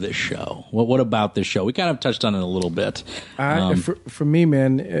love this show? What about this show? We kind of touched on it a little bit. For me,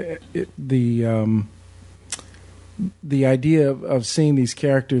 man, the idea of seeing these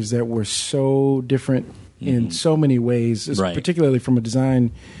characters that were so different in so many ways, particularly from a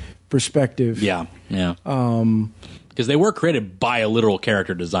design perspective. Yeah. Because they were created by a literal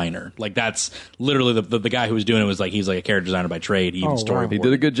character designer. Like that's literally the guy who was doing it was like, he's like a character designer by trade. He He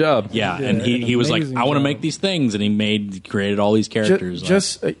did a good job. Yeah, and he was like, I want to make these things, and he created all these characters.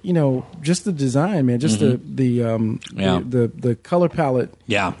 Just the design, man. Just the color palette.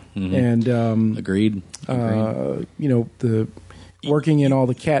 Yeah, and agreed. The working in all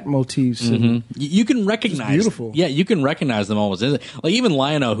the cat motifs. And you can recognize, beautiful. Yeah, you can recognize them almost. Like even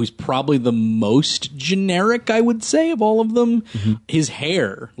Lion-O, who's probably the most generic, I would say, of all of them. His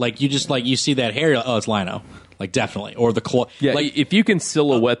hair, like you see that hair, you're like, oh, it's Lion-O. Like definitely, or the claw. Yeah, like, if you can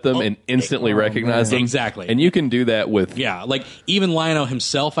silhouette them and instantly recognize them, exactly, and you can do that with like even Lion-O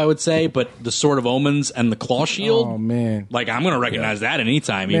himself, I would say, but the Sword of Omens and the claw shield. Oh man, like I'm going to recognize that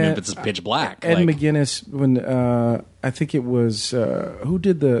anytime, even if it's pitch black. Ed McGuinness, when I think it was who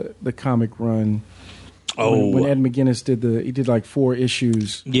did the comic run. When Ed McGuinness did like 4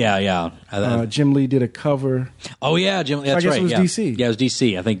 issues. Yeah. Jim Lee did a cover. Oh yeah, Jim. That's I guess right. It was DC. Yeah, it was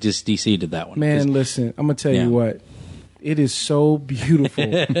DC. I think just DC did that one. Man, listen, I'm gonna tell you what. It is so beautiful.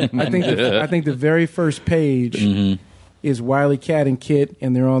 I think the very first page is Wile E. Cat and Kit,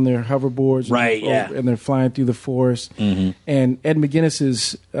 and they're on their hoverboards, and they're flying through the forest. And Ed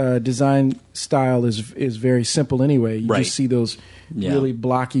McGuinness's design style is very simple anyway. You just see those really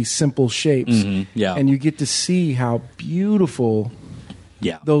blocky, simple shapes, and you get to see how beautiful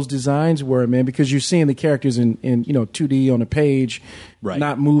those designs were, man. Because you're seeing the characters in 2D on a page,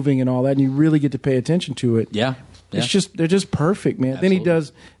 not moving and all that, and you really get to pay attention to it. Yeah. It's they're just perfect, man.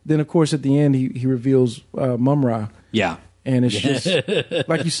 Absolutely. Then of course at the end he reveals Mum-Ra. Yeah. And it's just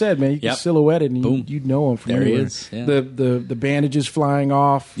like you said, man. You can silhouette it, and you know him from there. Anywhere. He is. Yeah. The bandages flying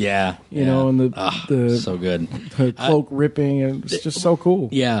off. Yeah, and the so good. The cloak ripping, and it's just so cool.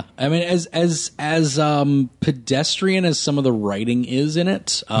 Yeah, I mean, as pedestrian as some of the writing is in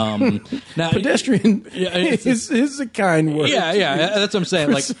it. Now, pedestrian is a kind word. Yeah, that's what I'm saying.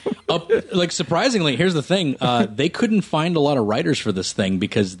 Like surprisingly, here's the thing: they couldn't find a lot of writers for this thing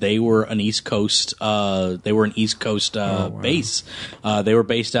because they were an East Coast. Base. They were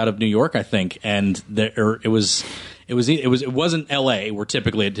based out of New York, I think, and it wasn't L.A. where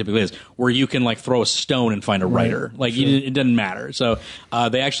typically it is, where you can like throw a stone and find a writer. Like it doesn't matter. So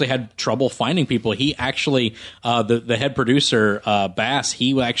they actually had trouble finding people. He actually the head producer Bass.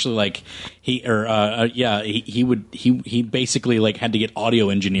 He actually he basically like had to get audio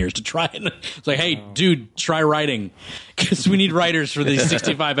engineers to try it. It's like, hey, dude, try writing. Because we need writers for these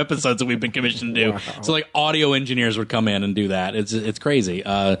 65 episodes that we've been commissioned to do. So like audio engineers would come in and do that. It's crazy.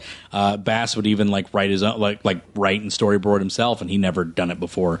 Bass would even like write his own write and storyboard himself, and he never done it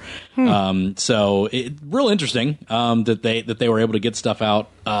before. So real interesting that they were able to get stuff out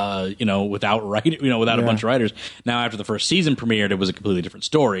without without a bunch of writers. Now, after the first season premiered, it was a completely different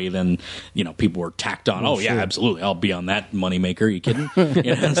story. Then, people were tacked on. Oh, yeah, absolutely, I'll be on that moneymaker. Are you kidding?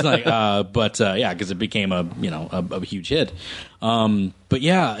 It's like, because it became a huge hit. But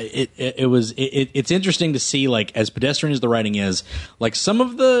yeah, it's interesting to see, like, as pedestrian as the writing is, like some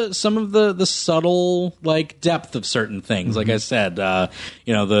of the subtle, like, depth of certain things. Mm-hmm. Like I said, the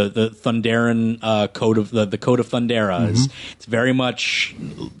Thundaran code of the Code of Thundera is it's very much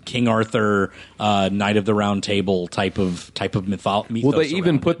King Arthur, Knight of the Round Table type of mythos. Well, they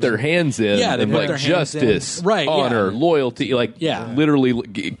even put their hands in, they put their justice, hands in. Right, honor, loyalty,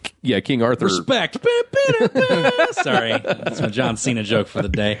 literally, King Arthur, respect. Sorry, that's my John Cena joke for the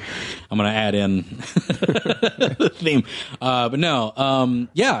day. I'm going to add in the theme, but no,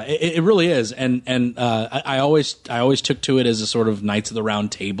 it really is, and I always took to it as a sort of Knights of the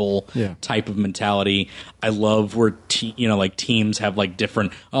Round Table type of mentality. I love where teams have like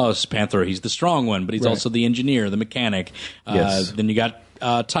different. Oh, this is Panther, he's the strong one, but he's also the engineer, the mechanic. Then you got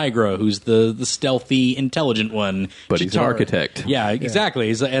Tigra, who's the stealthy, intelligent one, but Chitara. He's an architect. Yeah,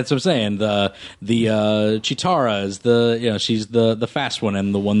 exactly. That's what I'm saying. The Chitara is she's the fast one,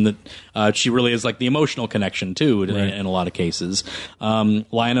 and the one that she really is like the emotional connection too. In a lot of cases,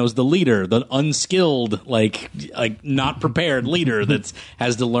 Lion-O's the leader, the unskilled, like not prepared leader that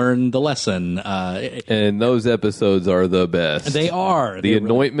has to learn the lesson. And those episodes are the best. They are. The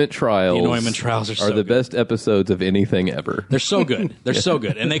Anointment Trials. The Anointment Trials are the best episodes of anything ever. They're so good. They're so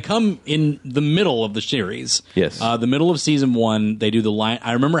good, and they come in the middle of the series. Yes, the middle of season 1. They do the line.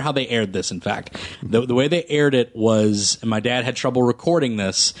 I remember how they aired this. In fact, the way they aired it was, and my dad had trouble recording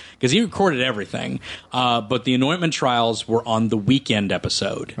this because he recorded everything. But the Anointment Trials were on the weekend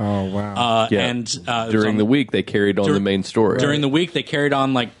episode. Oh wow! And during the week they carried on the main story. During the week they carried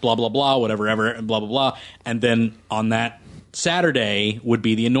on like blah blah blah, whatever, blah blah blah, and then on that Saturday would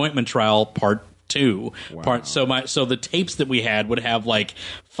be the Anointment Trial part 2. Wow. So the tapes that we had would have like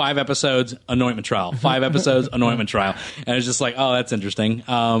 5 episodes, Anointment Trial, 5 episodes, Anointment Trial, and it's just like, oh, that's interesting.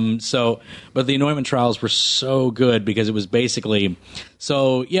 But the Anointment Trials were so good because it was basically,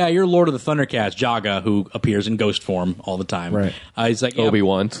 you're Lord of the Thundercats, Jaga, who appears in ghost form all the time. Right. He's like,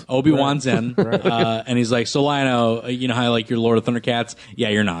 Obi-Wan's in, and he's like, so Lion-O, you know how like you're Lord of Thundercats? Yeah,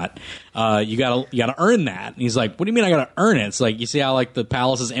 you're not. You gotta earn that. And he's like, what do you mean I gotta earn it? It's like, you see how like the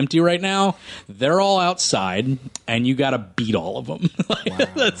palace is empty right now? They're all outside, and you gotta beat all of them.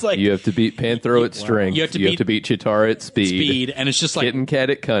 That's like, you have to beat Panthro at strength. You have to beat Chitara at speed, and it's just like Kit and Cat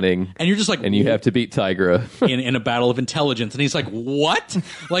at cunning, and you're just like, and you have to beat Tigra in a battle of intelligence. And he's like, what?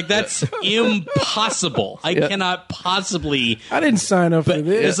 Like that's impossible. I cannot possibly. I didn't sign up for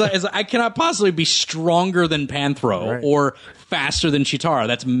this. I cannot possibly be stronger than Panthro or faster than Chitara.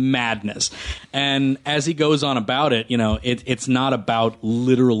 That's madness. And as he goes on about it, it's not about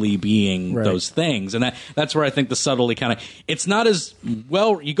literally being those things. And that's where I think the subtlety kind of, it's not as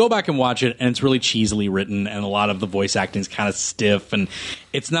well, you go back and watch it and it's really cheesily written and a lot of the voice acting is kind of stiff and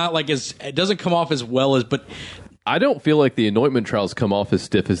it's not like it doesn't come off as well as, but I don't feel like the Anointment Trials come off as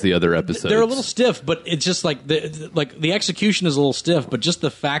stiff as the other episodes. They're a little stiff, but it's just like the execution is a little stiff, but just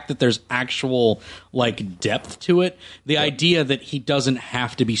the fact that there's actual like depth to it, the idea that he doesn't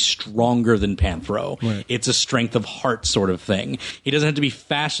have to be stronger than Panthro. Right. It's a strength of heart sort of thing. He doesn't have to be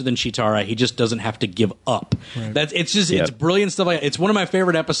faster than Chitara. He just doesn't have to give up. Right. It's brilliant stuff like that. It's one of my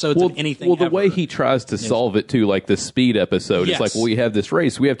favorite episodes of anything. Well, the way he tries to solve it too, like the speed episode, it's like, well, we have this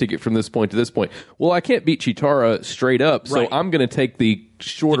race, we have to get from this point to this point. Well, I can't beat Chitara straight up, so I'm going to take the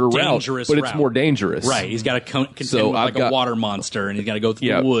shorter route, but it's more dangerous. Right, he's got to contend with like a water monster, and he's got to go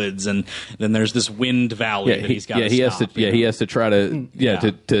through the woods, and then there's this wind valley that he's got to stop. He has to try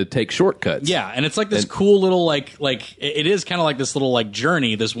to take shortcuts. Yeah, and it's like this cool little like it is kind of like this little like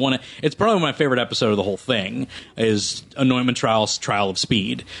journey. This one, it's probably my favorite episode of the whole thing is Anointment Trials, Trial of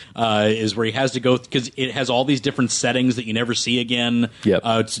Speed, is where he has to go because it has all these different settings that you never see again. Yep.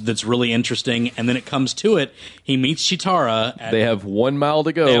 That's really interesting, and then it comes to it. He meets Chitara. They have 1 mile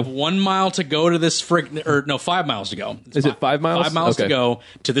to go. They have 1 mile to go to this 5 miles to go. Is it 5 miles? 5 miles to go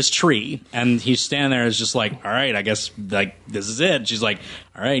to this tree, and he's standing there. Is just like, all right, I guess like this is it. She's like,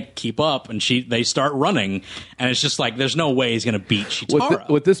 all right, keep up, and they start running, and it's just like there's no way he's going to beat Chitara.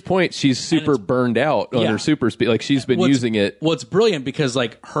 With this point, she's super burned out on her super speed. Like she's been using it. Well, it's brilliant because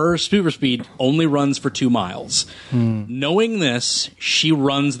like her super speed only runs for 2 miles. Knowing this, she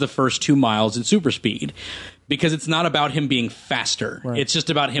runs the first 2 miles in super speed. because it's not about him being faster. Right. It's just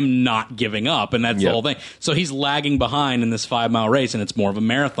about him not giving up, and that's the whole thing. So he's lagging behind in this 5-mile race, and it's more of a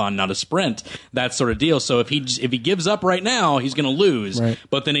marathon, not a sprint. That sort of deal. So if he gives up right now, he's going to lose. Right.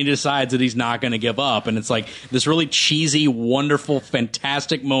 But then he decides that he's not going to give up, and it's like this really cheesy, wonderful,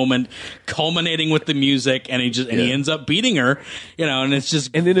 fantastic moment, culminating with the music, and he ends up beating her, and it's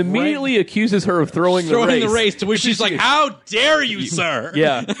just and then immediately accuses her of throwing the race, to which she's like, "How dare you, sir?"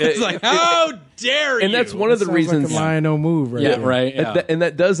 Yeah, it's like, "How dare you?" And that's one of the reasons. Like a Lion-O move, right? Yeah, right. Yeah. And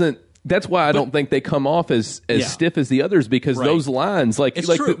that doesn't. That's why I don't think they come off as stiff as the others, because those lines,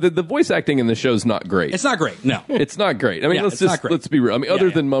 the voice acting in the show's not great. It's not great. No, it's not great. I mean, let's be real. I mean, other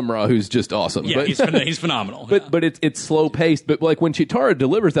than Mum-Ra, who's just awesome. Yeah, but, he's phenomenal. But it's slow paced. But like when Cheetara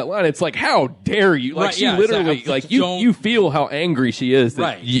delivers that line, it's like, how dare you? Like she literally, you feel how angry she is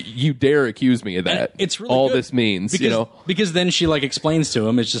that you dare accuse me of that. And it's really all good this means, because then she explains to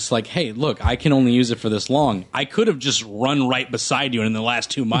him, it's just like, hey, look, I can only use it for this long. I could have just run right beside you and in the last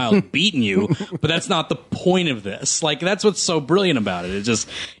 2 miles beaten you. But that's not the point of this. Like, that's what's so brilliant about it. It's just,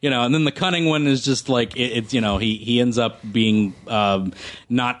 and then the cunning one is just like, he ends up being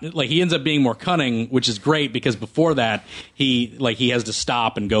he ends up being more cunning, which is great, because before that, he has to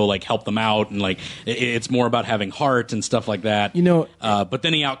stop and go, help them out, and, it's more about having heart and stuff like that. But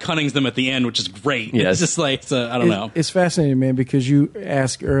then he out-cunnings them at the end, which is great. Yes. It's just I don't know. It's fascinating, man, because you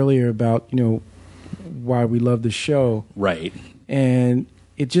asked earlier about, why we love the show. Right. And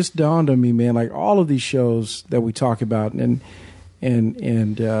it just dawned on me, man, all of these shows that we talk about and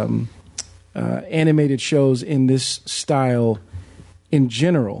animated shows in this style in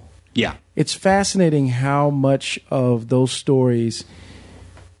general. Yeah. It's fascinating how much of those stories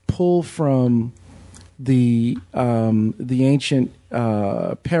pull from the ancient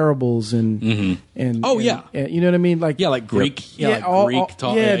parables and you know what I mean? Greek, Greek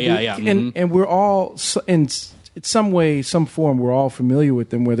talk. And we're all in some way, some form, we're all familiar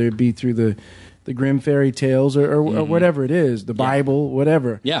with them, whether it be through the Grimm fairy tales or whatever it is, the Bible,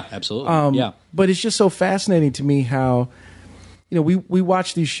 whatever. Yeah, absolutely. But it's just so fascinating to me how, we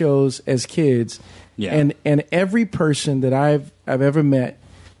watch these shows as kids, and every person that I've ever met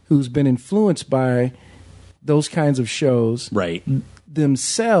who's been influenced by those kinds of shows, right,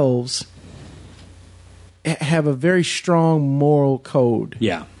 themselves have a very strong moral code.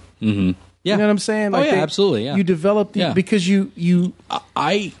 Yeah. Mm-hmm. Yeah. You know what I'm saying? Absolutely. Yeah. You develop because you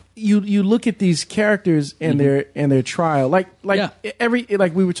look at these characters and their trial, every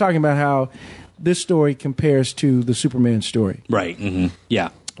we were talking about how this story compares to the Superman story, right? Mm-hmm. Yeah,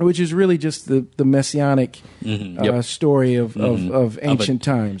 which is really just the messianic story of ancient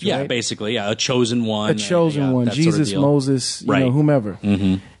times. Yeah, right? basically, a chosen one, Jesus, sort of Moses, whomever,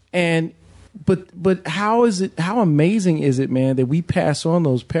 and. But how amazing is it, man, that we pass on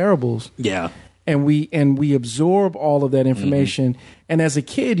those parables? Yeah. And we absorb all of that information. And as a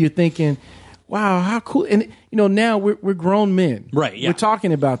kid, you're thinking, wow, how cool. And now we're grown men. Right, yeah. We're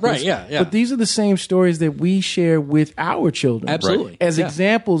talking about this. Right, yeah. But these are the same stories that we share with our children. Absolutely. As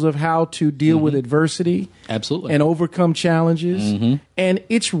examples of how to deal with adversity. Absolutely. And overcome challenges. And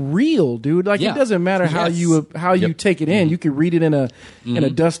it's real, dude. It doesn't matter how you take it in. You could read it in a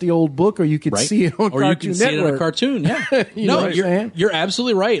dusty old book, or you could see it on Cartoon Network. Or you can see it in a cartoon, yeah. You're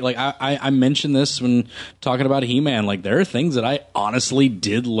absolutely right. I mentioned this when talking about He-Man. There are things that I honestly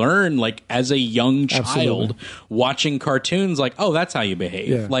did learn, as a young child, watching cartoons. Oh, that's how you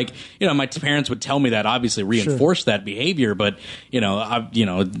behave. Yeah. My parents would tell me that, obviously reinforce that behavior, but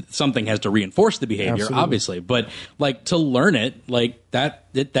something has to reinforce the behavior, obviously. But to learn it,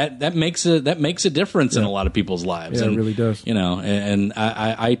 that makes a difference in a lot of people's lives. Yeah, and, it really does. And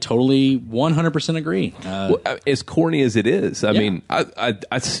I totally 100% agree. As corny as it is, I mean,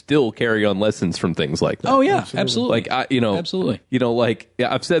 I still carry on lessons from things like that. Oh yeah, absolutely. Absolutely.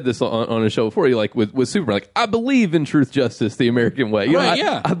 I've said this on a show before. With Superman, I believe in truth, justice, the American way.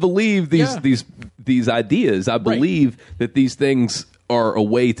 I believe these ideas. I believe that these things are a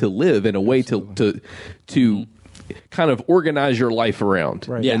way to live and a way to kind of organize your life around,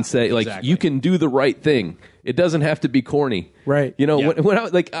 and say you can do the right thing. It doesn't have to be corny, right? When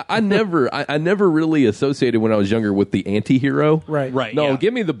I never really associated when I was younger with the anti-hero, right? No,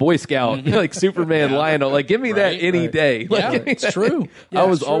 give me the Boy Scout, Superman, Lionel, give me that any day. It's true. I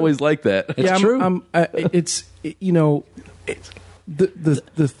was always like that. It's true. It's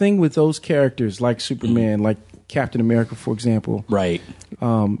the thing with those characters like Superman, like Captain America, for example. Right.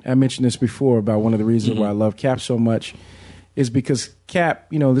 I mentioned this before about one of the reasons why I love Cap so much is because Cap,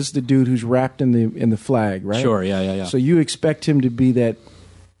 this is the dude who's wrapped in the flag, right? Sure, yeah. So you expect him to be that,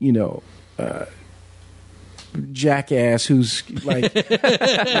 jackass who's like,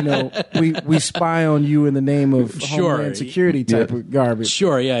 we spy on you in the name of Homeland Security type of garbage.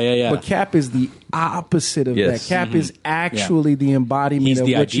 Sure, yeah. But Cap is the opposite of that. Cap is actually the embodiment He's of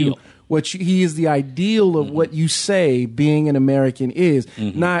the what ideal. he is the ideal of what you say being an American is.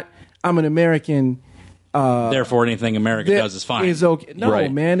 Not, I'm an American. Therefore, anything America does is fine. Is okay. No,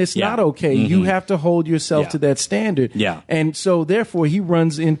 man, it's not okay. You have to hold yourself to that standard. Yeah. And so, therefore, he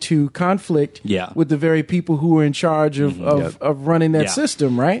runs into conflict with the very people who are in charge of running that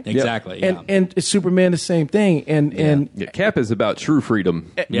system, right? Exactly. And Superman, the same thing. And Cap is about true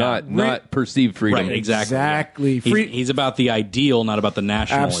freedom, not perceived freedom. Right, exactly. He's about the ideal, not about the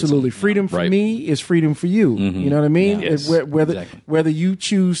nationalism. Absolutely. Freedom for me is freedom for you. You know what I mean? Yeah. Yes. Whether you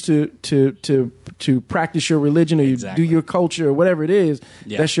choose to practice your religion or you do your culture or whatever it is,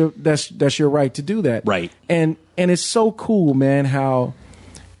 that's your right to do that. Right. And it's so cool, man, how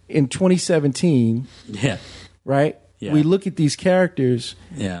in 2017, right? Yeah. We look at these characters,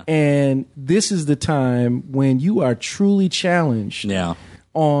 and this is the time when you are truly challenged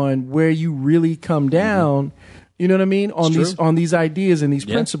on where you really come down. You know what I mean? On these ideas and these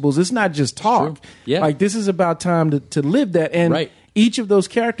principles. It's not just talk. Like, this is about time to live that. And each of those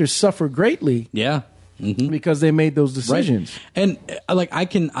characters suffer greatly. Yeah. Because they made those decisions. Right. And like I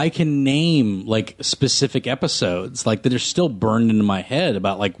can name like specific episodes like that are still burned into my head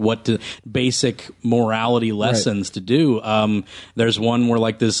about like what basic morality lessons to do. There's one where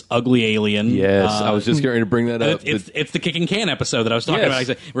like this ugly alien. Yes, I was just going to bring that up. It's the kicking can episode that I was talking about. I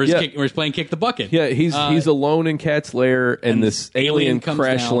said, where he's playing kick the bucket. Yeah, he's alone in Cat's lair, and this alien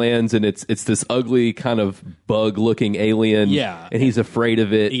crash lands, and it's this ugly kind of bug looking alien. Yeah, and he's afraid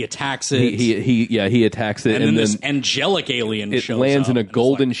of it. He attacks it. He attacks it, and then this angelic alien it shows lands up, in a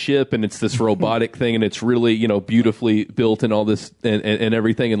golden ship, and it's this robotic thing, and it's really beautifully built and all this and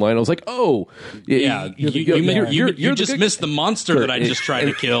everything. And Lionel's like, "Oh, you just missed the monster that I just tried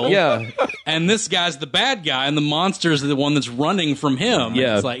to kill." And this guy's the bad guy, and the monster's the one that's running from him.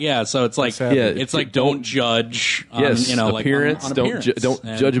 Yeah, it's like it's like don't judge. Appearance. On don't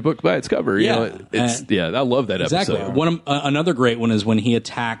judge a book by its cover. I love that episode. Exactly. Another great one is when he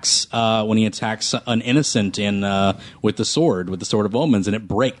attacks an innocent with the sword of omens, and it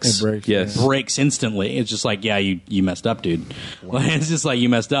breaks. Yes. It breaks instantly. It's just like, you messed up, dude. Wow. It's just like, you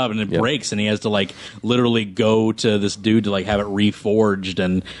messed up, and it breaks, and he has to like literally go to this dude to like have it reforged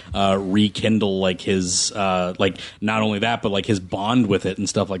and rekindle like his like not only that but like his bond with it and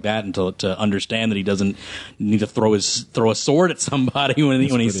stuff like that, and to understand that he doesn't need to throw a sword at somebody when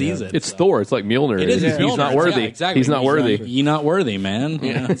he sees it. It's Thor. It's like Mjolnir. It is. He's not worthy. Exactly. He's not worthy. You're not worthy, man.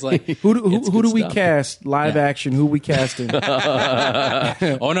 It's like who do we cast live action? Who we casting?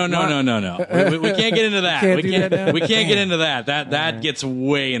 Oh no! We can't get into that. We can't get into that. That gets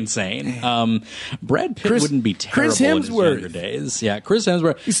way insane. Brad Pitt wouldn't be terrible Chris Hemsworth. in his younger days. Yeah, Chris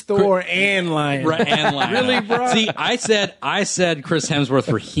Hemsworth. He's Thor and Lion. Right, and Lion. Really, bro? See, I said Chris Hemsworth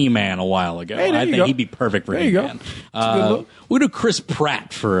for He-Man a while ago. I think he'd be perfect for He-Man. We do Chris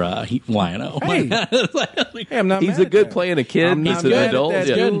Pratt for Lion-O. Hey, I'm not. He's a good playing a kid. He's an adult. He's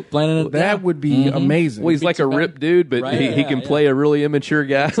good playing that would be amazing. Well, he's like a ripped dude, but he can play a really immature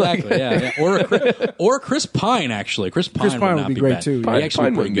guy. Exactly. Yeah. Or Chris Pine. Actually, Chris Pine would not be be great bad. too. He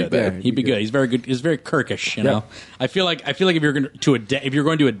actually would be good. Yeah, he'd be good. He's very good. He's very Kirkish. You know. I feel like if you're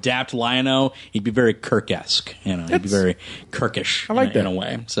going to adapt Lion-O, he'd be very Kirk-esque. He'd be very Kirkish. I like that in a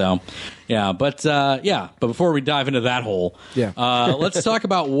way. So. Yeah, but before we dive into that hole, let's talk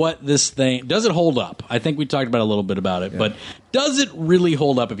about what this thing does. It hold up? I think we talked about a little bit about it, but does it really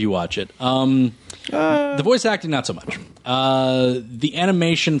hold up if you watch it? The voice acting, not so much. The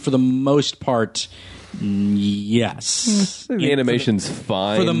animation, for the most part, yes. The animation's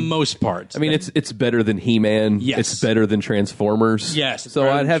fine for the most part. I mean, it's better than He-Man. Yes. It's better than Transformers. Yes. So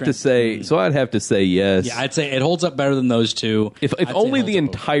I'd have to say yes. Yeah, I'd say it holds up better than those two. If only the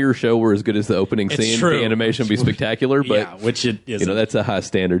entire show were as good as the opening scene, the animation would be spectacular. But which it is. That's a high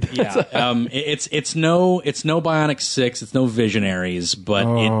standard. Yeah. It's no Bionic 6. It's no Visionaries, but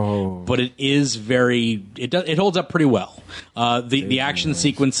it is very. It holds up pretty well. The action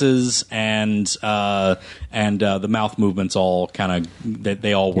sequences and the mouth movements all kind of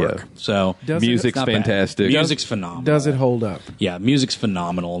they all work. So music's fantastic. Music's phenomenal. Does it hold up? Yeah, music's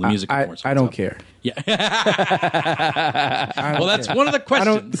phenomenal. The music. I don't care. Yeah. Well, that's one of the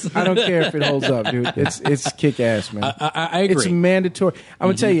questions. I don't care if it holds up, dude. It's kick ass, man. I agree. It's mandatory. I'm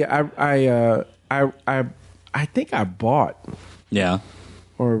gonna tell you. I think I bought. Yeah.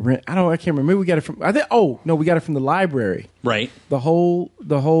 Or rent. I can't remember. Maybe we got it from. We got it from the library. Right. The whole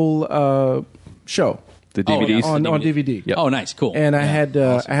show. The DVDs on DVD. Yep. Oh, nice, cool. And I had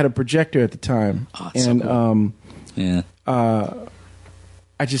a projector at the time, and so cool.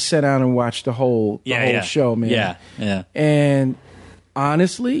 I just sat down and watched the whole show, man. Yeah. And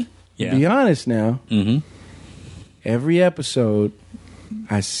honestly, to be honest now, every episode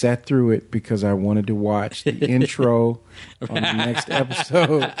I sat through it because I wanted to watch the intro on the next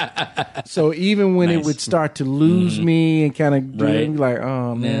episode. So even when it would start to lose me and kind of get like,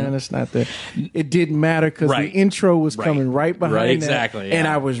 oh man, that's not the. It didn't matter because the intro was coming right behind that, and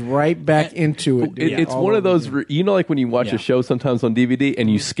I was right back into it. It's one of those, like when you watch a show sometimes on DVD and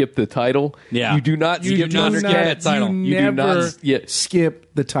you skip the title. Yeah, you do not skip that title. You do not skip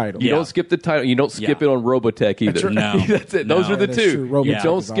the title. You don't skip the title. You don't skip it on Robotech either. No, that's it. Those are the two. You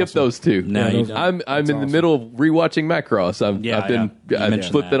don't skip those two. No, I'm in the middle of rewatching Macross. I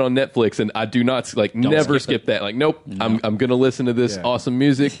flipped it on Netflix, and I do not never skip that. Like, nope. No. I'm going to listen to this awesome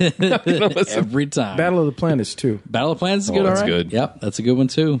music every time. Battle of the Planets too. Battle of the Planets is good. That's all right. good. Yep, that's a good one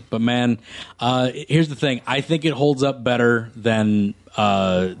too. But man, here's the thing. I think it holds up better than.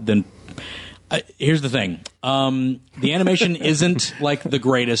 Here's the thing. The animation isn't like the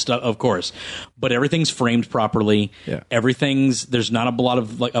greatest, of course, but everything's framed properly. Yeah. There's not a lot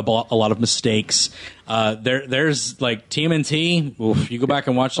of mistakes. There's like TMNT. Oof, you go back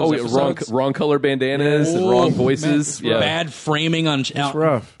and watch those episodes. Wrong color bandanas and wrong voices. Man, bad framing on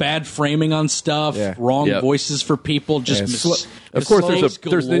bad framing on stuff. Yeah. Wrong voices for people. Just of course, there's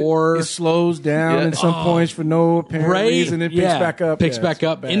it slows down in some points for no apparent reason. It picks back up. Picks back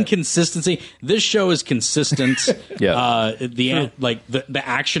up. Inconsistency. This show is consistent. The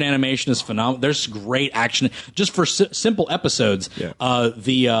action animation is phenomenal. There's great action just for simple episodes. Yeah.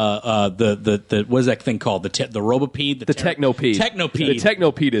 The what is that thing called? The Robopede. The Technopede. The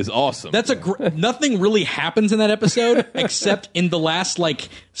Technopede is awesome. That's nothing really happens in that episode except in the last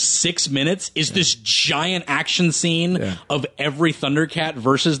 6 minutes is this giant action scene of every Thundercat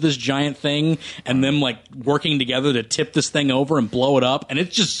versus this giant thing, and them working together to tip this thing over and blow it up, and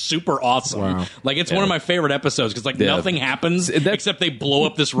it's just super awesome. Wow. It's one of my favorite episodes because nothing happens except they blow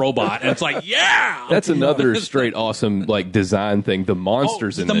up this robot, and it's that's another straight awesome design thing. The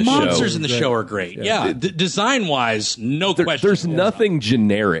monsters in the show are great. Yeah, design wise, no question. There's nothing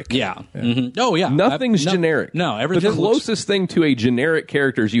generic. Yeah. Mm-hmm. Oh yeah, nothing's generic. No, everything. The closest thing to a generic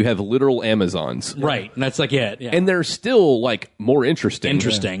character is you have literal Amazons, right? And that's it. Yeah. And they're still more interesting.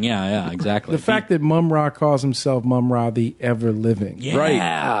 Yeah, exactly. The fact that Mum-Ra calls himself Mum-Ra the Ever Living,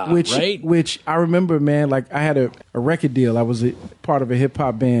 right? Which I remember, man. I had a record deal. I was a part of a hip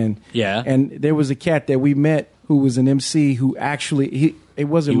hop band. Yeah, and there was a cat that we met who was an MC who actually it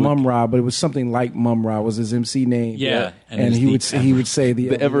wasn't Mum-Ra, but it was something like Mum-Ra was his MC name. Yeah, and he would say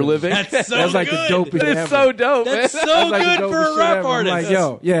the Ever Living. That's so that's good. The dopest. That's so dope. That's so good for a rap artist.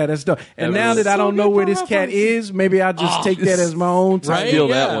 That's dope. And now that I don't know where this cat is, maybe I'll just take that as my own title.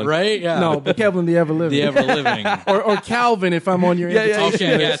 That one. Right? Yeah. No, but Kevin the Ever Living. The Ever Living. or Calvin if I'm on your invitation.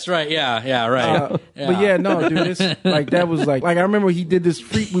 Okay, that's right. Yeah, right. But no, dude, it's that was I remember he did this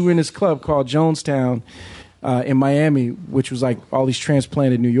we were in this club called Jonestown. In Miami, which was all these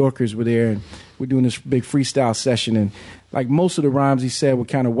transplanted New Yorkers were there, and we're doing this big freestyle session, and most of the rhymes he said were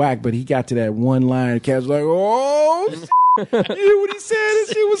kind of whack, but he got to that one line, the cat was like, "Oh, you hear what he said? This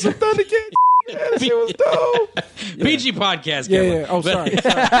shit was some Thundercat." That shit was dope. PG podcast. Yeah. Oh, sorry.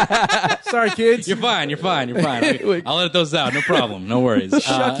 Sorry, kids. You're fine. I'll edit those out. No problem. No worries.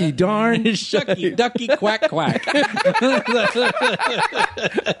 Shucky darn. Shucky ducky quack quack.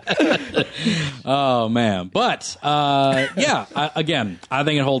 Oh man, but again, I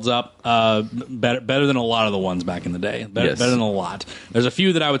think it holds up better than a lot of the ones back in the day. Better than a lot. There's a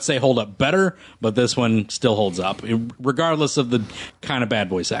few that I would say hold up better, but this one still holds up, regardless of the kind of bad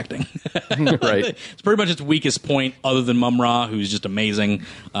voice acting. Right. It's pretty much its weakest point, other than Mum-Ra, who's just amazing.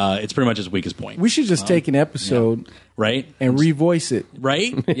 It's pretty much its weakest point. We should just take an episode, right, and revoice it.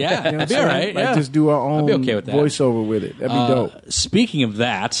 Right? Yeah, that'd be all right. Just do our own voiceover with it. That'd be dope. Speaking of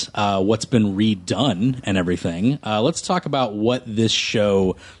that, what's been redone and everything, let's talk about what this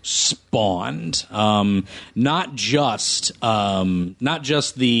show spawned. Not just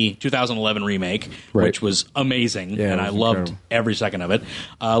the 2011 remake, which was amazing, and I loved every second of it.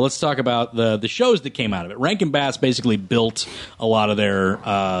 Let's talk about the shows that came out of it. Rankin Bass basically built a lot of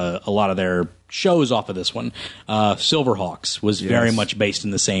their shows off of this one. Silverhawks was very much based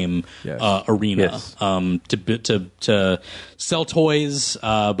in the same arena to sell toys,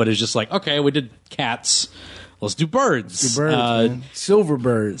 but it's just okay, we did cats. Let's do birds. Silver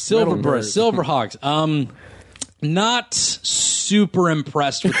birds. Silverhawks. Not super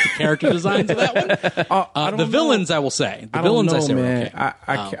impressed with the character designs of that one. The villains, I will say. The villains, I say, were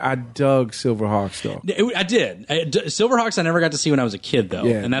okay. I dug Silverhawks, though. I did. Silverhawks, I never got to see when I was a kid, though,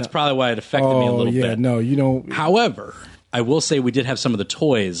 and that's probably why it affected me a little bit. No, you know. However, I will say we did have some of the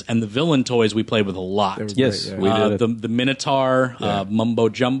toys, and the villain toys we played with a lot. Yes, we did. The Minotaur, Mumbo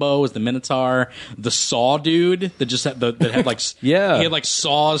Jumbo was the Minotaur. The Saw dude that just had that had like he had like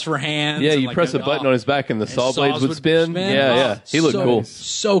saws for hands. Yeah, you like press a button on his back, and the saw blades would spin. Yeah. He looked cool.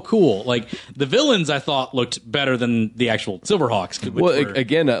 So cool. Like the villains, I thought looked better than the actual Silverhawks. Well,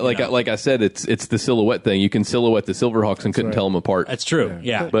 again, like I said, it's the silhouette thing. You can silhouette the Silverhawks and couldn't tell them apart. That's true.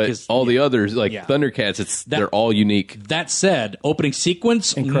 Yeah, but all the others, like Thundercats, they're all unique. That said, opening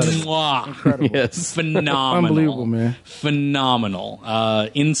sequence, incredible. Yes, phenomenal, unbelievable, man, phenomenal.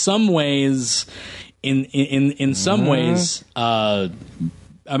 In some ways, in some ways, I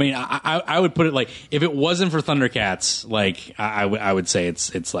mean, I would put it like if it wasn't for Thundercats, like I would say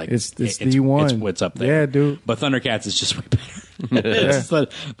it's like it's the one. It's up there, yeah, dude. But Thundercats is just way better.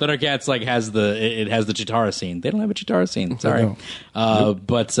 Thundercats like has the Chitara scene. They don't have a Chitara scene. Sorry,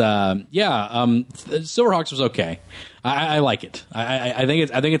 but Silverhawks was okay. I like it. I think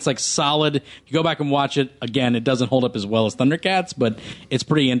it's like solid. You go back and watch it again. It doesn't hold up as well as Thundercats, but it's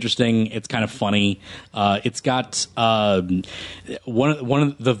pretty interesting. It's kind of funny. It's got one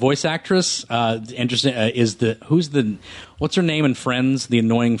of the voice actress. Interesting is what's her name in Friends? The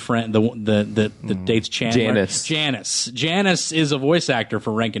annoying friend, the dates Chandler. Janice is a voice actor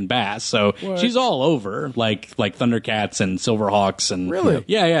for Rankin Bass, so she's all over like Thundercats and Silverhawks and really,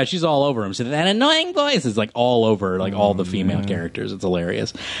 yeah, she's all over him. So that annoying voice is like all over like all the female characters. It's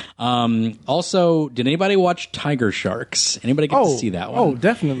hilarious. Also, did anybody watch Tiger Sharks? Anybody get to see that one? Oh,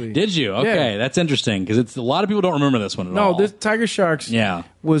 definitely. Did you? Okay, that's interesting because it's a lot of people don't remember this one at all. No, this Tiger Sharks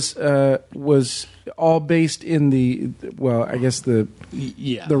was all based in the the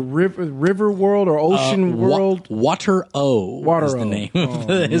river world or ocean world. Water-O is the name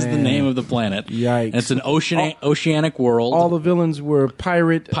is the name of the planet. Yikes! And it's an oceanic world. All the villains were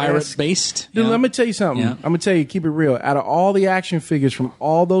pirate based. Dude, let me tell you something. I'm gonna tell you, keep it real. Out of all the action figures from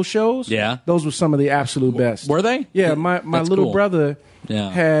all those shows, those were some of the absolute best. Were they? Yeah, my little brother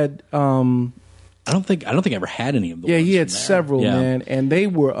had. I don't think I ever had any of them. Yeah, he had several, man, and they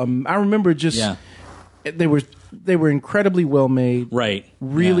were. I remember just they were incredibly well made, right?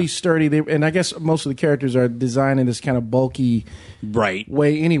 Really sturdy. And I guess most of the characters are designed in this kind of bulky, way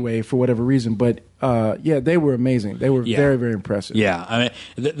anyway for whatever reason. But they were amazing. They were very, very impressive. Yeah, I mean,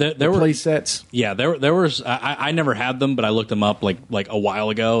 there were play sets. Yeah, there was. I never had them, but I looked them up like a while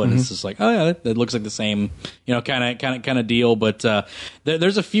ago, and it's just like, oh yeah, it looks like the same, kind of deal. But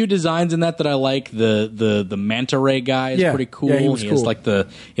there's a few designs in that I like. The manta ray guy is pretty cool. Yeah, he was cool.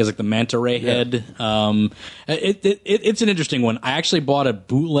 He has the manta ray head. It's an interesting one. I actually bought a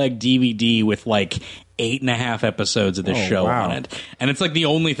bootleg DVD with like 8.5 episodes of this show on it, and it's like the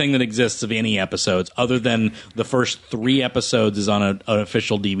only thing that exists of any episodes other than the first 3 episodes is on an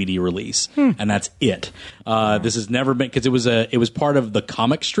official DVD release, and that's it. This has never been because it was part of the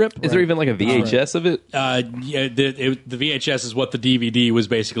comic strip. Is there even like a VHS of it? The VHS is what the DVD was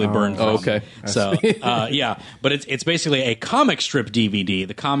basically burned from. Okay, so but it's basically a comic strip DVD.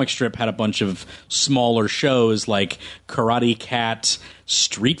 The comic strip had a bunch of smaller shows like Karate Cat,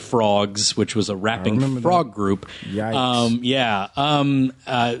 Street Frogs, which was a rapping frog group. Yikes.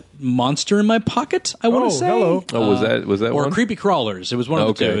 Monster in My Pocket, I want to say. Hello. Was that or one? Creepy Crawlers. It was one of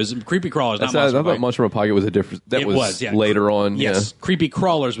the two. It was Creepy Crawlers, not Monster I thought Monster in My Pocket was a different. That was later on. Yes, Creepy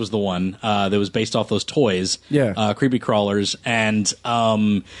Crawlers was the one that was based off those toys. Yeah. Creepy Crawlers and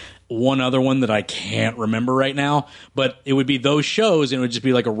one other one that I can't remember right now, but it would be those shows, and it would just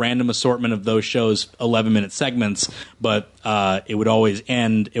be like a random assortment of those shows, 11-minute segments, but it would always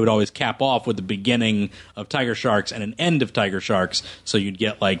cap off with the beginning of Tiger Sharks and an end of Tiger Sharks, so you'd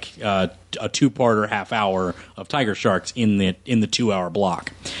get like a 2-parter half hour of Tiger Sharks in the 2-hour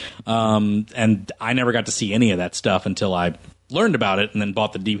block. And I never got to see any of that stuff until I learned about it and then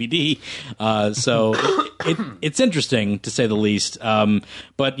bought the DVD. So it's interesting to say the least.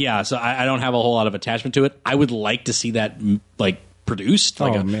 But yeah, so I don't have a whole lot of attachment to it. I would like to see that like produced,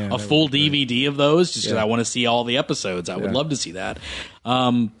 like a full DVD of those, just because I want to see all the episodes. I would love to see that.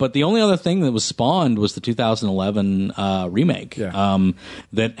 But the only other thing that was spawned was the 2011 remake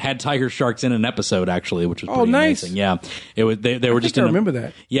that had tiger sharks in an episode, actually, which was pretty amazing. Yeah, it was. They were just. I remember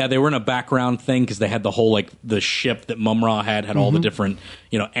that. Yeah, they were in a background thing because they had the whole the ship that Mum-Ra had all the different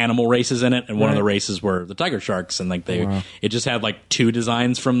animal races in it, and one of the races were the tiger sharks, and it just had two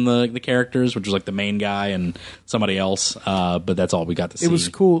designs from the characters, which was the main guy and somebody else. But that's all we got to see. It was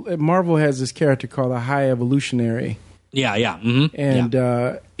cool. Marvel has this character called a High Evolutionary. Yeah, yeah. Mm-hmm.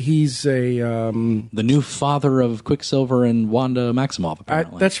 And he's the new father of Quicksilver and Wanda Maximoff,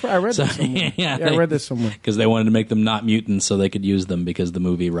 apparently. That's right. I read that somewhere. I read that somewhere. Because they wanted to make them not mutants so they could use them because the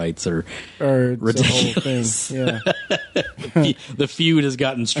movie rights are ridiculous. The whole thing. The feud has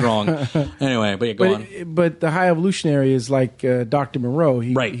gotten strong. Anyway, but go on. But the High Evolutionary is like Dr. Moreau.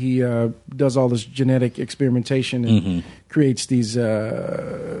 He does all this genetic experimentation and creates these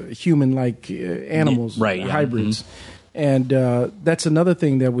human-like animals, hybrids. Mm-hmm. And that's another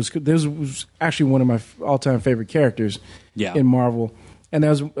thing that was actually one of my all-time favorite characters in Marvel. And that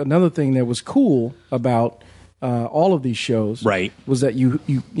was another thing that was cool about all of these shows. Was that you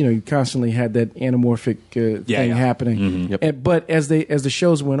constantly had that anamorphic thing happening. Mm-hmm. Yep. But as the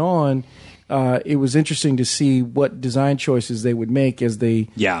shows went on, it was interesting to see what design choices they would make as they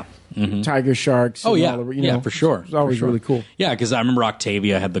tiger sharks. Oh yeah, for sure. It was always really cool. Yeah, because I remember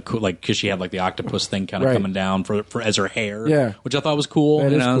Octavia had the cool, because she had the octopus thing kind of coming down for as her hair, which I thought was cool.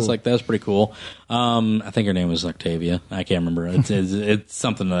 That is cool. It's that was pretty cool. I think her name was Octavia. I can't remember. It's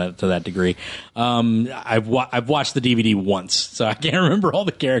something to that degree. I've watched the DVD once, so I can't remember all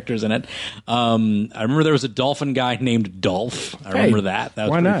the characters in it. I remember there was a dolphin guy named Dolph. I remember that. That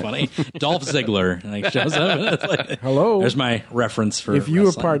was pretty funny. Dolph Ziggler shows up. Hello. There's my reference for if you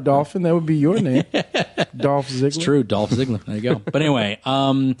were part dolphin, that would be your name. Dolph Ziggler. It's true, Dolph Ziggler. There you go. But anyway,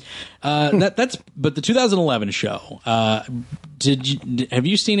 that's the 2011 show. Have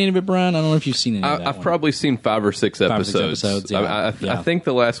you seen any of it, Brian? I don't know if you've seen any of that. I've probably seen 5 or 6 episodes. I think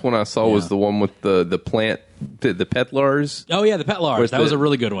the last one I saw was the one with the plant. The Petlars. Oh yeah, the Petlars. That was a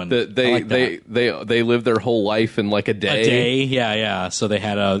really good one. They lived their whole life in a day. A day, yeah. So they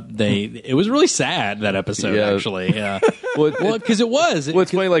had it was really sad, that episode, actually. Yeah. Well, because it was. Well,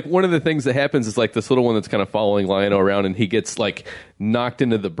 it's funny. One of the things that happens is this little one that's kind of following Lion-O around, and he gets knocked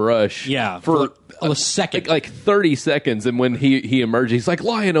into the brush. Yeah, for a second, 30 seconds, and when he emerges, he's like,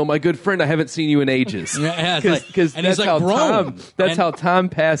 "Lion-O, my good friend, I haven't seen you in ages." Because that's how grown. How time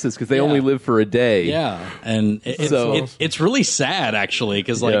passes because they only live for a day. Yeah. And it's really sad, actually,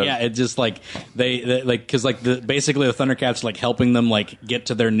 because it's just basically the Thundercats basically helping them get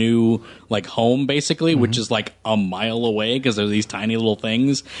to their new home, basically, which is a mile away because they're these tiny little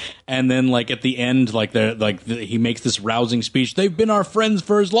things. And then at the end, he makes this rousing speech. They've been our friends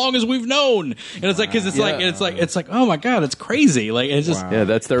for as long as we've known, and it's it's oh my god, it's crazy. It's just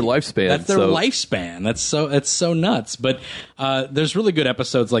that's their lifespan. That's their lifespan. It's so nuts. But there's really good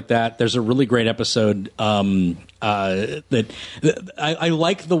episodes like that. There's a really great episode. That I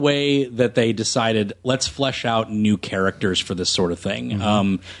like the way that they decided, let's flesh out new characters for this sort of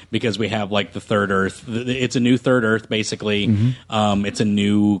thing, because we have the Third Earth. It's a new Third Earth, basically. It's a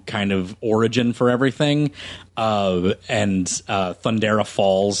new kind of origin for everything, and Thundera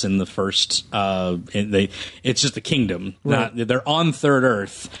Falls in the first. It's just the kingdom. They're on Third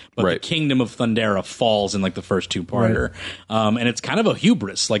Earth, but the kingdom of Thundera falls in the first two-parter, and it's kind of a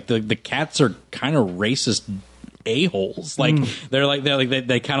hubris. The cats are kind of racist a-holes. They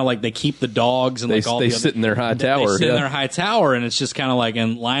kind of they keep the dogs and they sit in their high tower. They sit in their high tower, and it's just kind of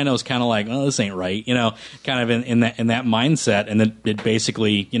and Lion-O's kind of oh, this ain't right, kind of in that mindset. And then it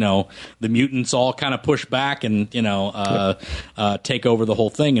basically, the mutants all kind of push back and take over the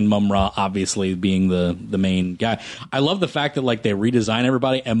whole thing. And Mum-Ra obviously being the main guy. I love the fact that they redesign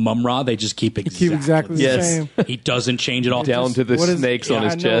everybody, and Mum-Ra they just keep exactly the same. He doesn't change at all, down to the snakes on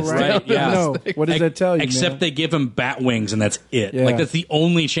his chest. Right? Yeah. What does that tell you? Except they give him bat wings, and that's it. That's the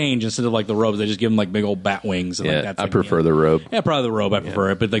only change. Instead of the robes, they just give him big old bat wings. And, that's I prefer the robe. Yeah, probably the robe. I prefer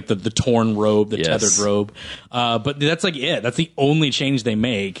it, but the torn robe, the tethered robe. But that's it. That's the only change they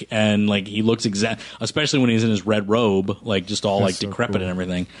make, and he looks especially when he's in his red robe, just all that's decrepit and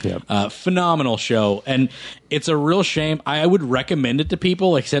everything. Yep. Phenomenal show, and it's a real shame. I would recommend it to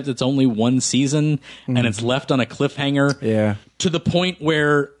people, except it's only one season, and it's left on a cliffhanger. Yeah. To the point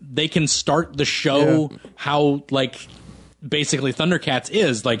where they can start the show how basically Thundercats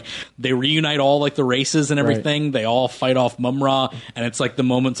is they reunite all the races and everything. They all fight off Mum-Ra, and it's the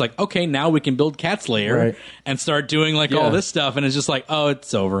moment's okay, now we can build Cat's Lair and start doing all this stuff, and it's just oh,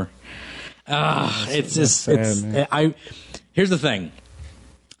 it's over. It's just sad, here's the thing.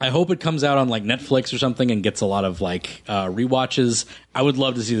 I hope it comes out on like Netflix or something and gets a lot of like rewatches. I would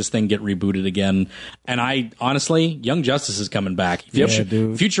love to see this thing get rebooted again. And I honestly, Young Justice is coming back. Yeah,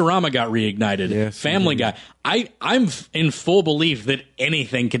 dude. Futurama got reignited. Yes, Family Guy. I'm in full belief that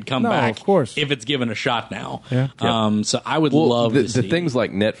anything could come back, of course, if it's given a shot now. Yeah. So I would love to see. The things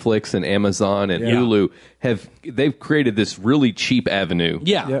like Netflix and Amazon and Hulu they've created this really cheap avenue.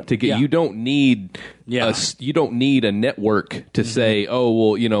 To get you don't need you don't need a network to say, oh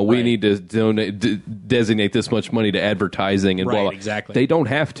well, you know, we need to designate this much money to advertising and blah blah. Exactly. They don't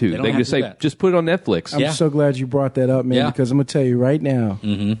have to. They can just say, just put it on Netflix. I'm so glad you brought that up, man, because I'm gonna tell you right now.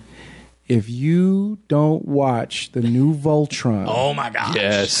 If you don't watch the new Voltron, oh my gosh,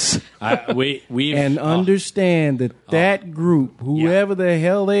 yes, we understand that group, whoever the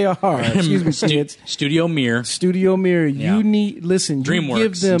hell they are, excuse me, kids, Studio Mirror, you need listen. DreamWorks, you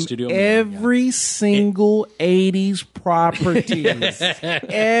give them Studio every single '80s property,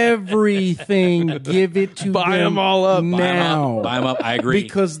 everything. Give it to buy them all up now. Buy them up. I agree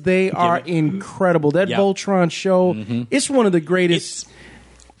because they are incredible. That Voltron show, it's one of the greatest.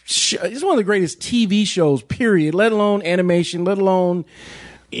 It's one of the greatest TV shows, period, let alone animation, let alone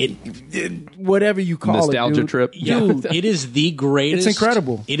whatever you call nostalgia it. Trip. Dude, it is the greatest. It's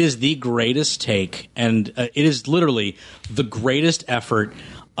incredible. It is the greatest take, and it is literally the greatest effort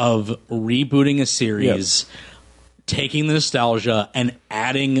of rebooting a series, taking the nostalgia and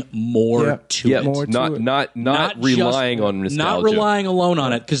adding more to it. More to not relying on nostalgia. Not relying alone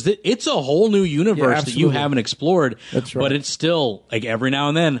on it, because it's a whole new universe that you haven't explored. That's right. But it's still, like, every now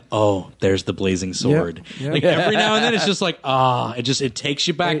and then, there's the blazing sword. Like, every now and then, it's just like, it takes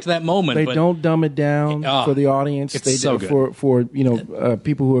you back to that moment. They don't dumb it down for the audience. It's they so good. For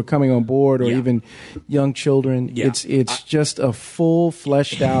people who are coming on board or even young children. Yeah. It's just a full,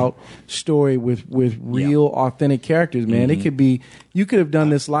 fleshed out story with real, authentic characters, man. It could be, you could have done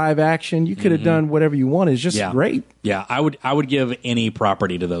this live action. You could have done whatever you want. It's just great. Yeah, I would give any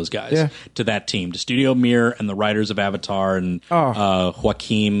property to those guys, to that team, to Studio Mirror and the writers of Avatar and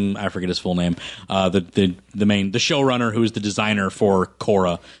Joaquin, I forget his full name, the showrunner who's the designer for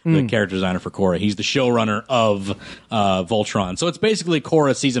Korra, the character designer for Korra. He's the showrunner of Voltron. So it's basically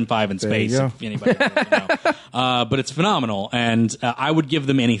Korra season 5 in space. If anybody doesn't know. But it's phenomenal, and I would give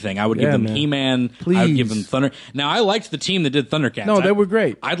them anything. I would give them He-Man. Please. I would give them Thunder. Now I liked the team that did Thundercats. No, they were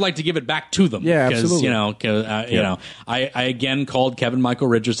great. I'd like to give it back to them. Yeah, because, absolutely. I again called Kevin Michael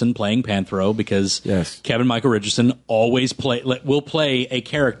Richardson playing Panthro because Kevin Michael Richardson always will play a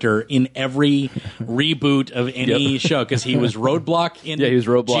character in every reboot of any show, because he was Roadblock in he was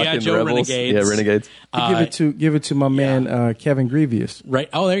Roadblock G.I. in Joe Rebels. Renegades. Yeah, Renegades. Give it to my man Kevin Grievous. Right.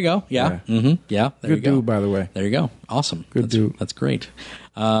 Oh, there you go. Yeah. There Good you go. dude, by the way. There you go. Awesome. Good dude. That's great.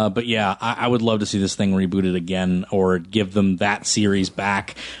 But yeah, I would love to see this thing rebooted again, or give them that series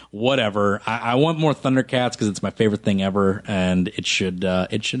back. Whatever. I want more Thundercats because it's my favorite thing ever, and it should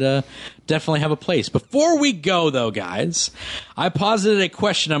definitely have a place. Before we go, though, guys, I posited a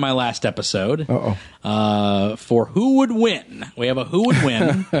question on my last episode. For who would win. We have a who would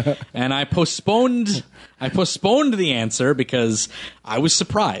win, and I postponed the answer because I was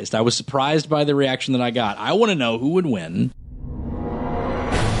surprised. I was surprised by the reaction that I got. I want to know who would win.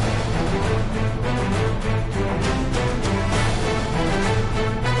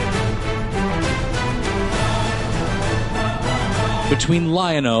 Between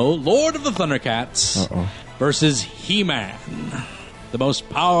Lion-O, Lord of the Thundercats, versus He-Man, the most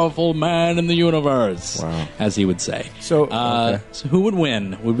powerful man in the universe, as he would say. So who would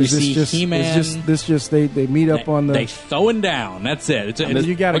win? Would we see He-Man? They meet up on the... They throwing down. That's it.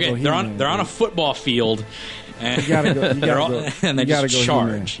 You gotta go He-Man. They're on a football field. And you gotta go. And they just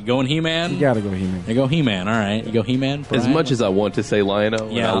charge. You going He-Man? You gotta go He-Man. You go He-Man. All right. You go He-Man. As much as I want to say Lion-O,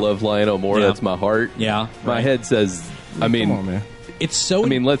 and I love Lion-O more, that's my heart. Yeah. My head says, come on, man. It's so. I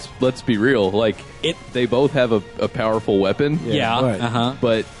mean, let's be real. Like they both have a powerful weapon.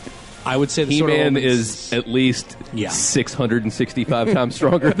 But I would say the He-Man is at least 665 times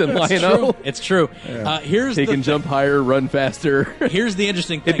stronger than Lion-O. It's true. He can jump higher, run faster. Here's the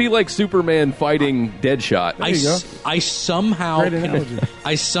interesting thing. It'd be like Superman fighting Deadshot.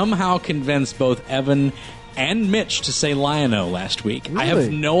 I somehow convinced both Evan and Mitch to say Lion-O last week. Really? I have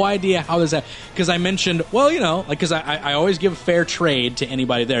no idea how this happened. Because I mentioned, because I always give fair trade to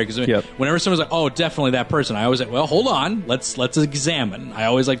anybody there. Because whenever someone's like, oh, definitely that person, I always say, well, hold on, let's examine. I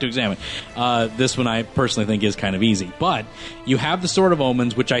always like to examine. This one I personally think is kind of easy. But you have the Sword of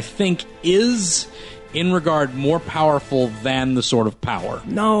Omens, which I think is, in regard, more powerful than the Sword of Power.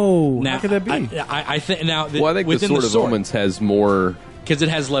 No. Now, how could that be? I think now. I think the Sword of Omens has more because it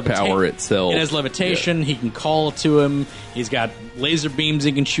has levitation. Power itself. It has levitation. Yeah. He can call to him. He's got laser beams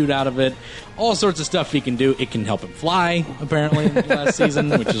he can shoot out of it. All sorts of stuff he can do. It can help him fly, apparently, last season,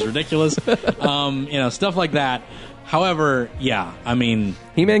 which is ridiculous. Stuff like that. However, yeah, I mean...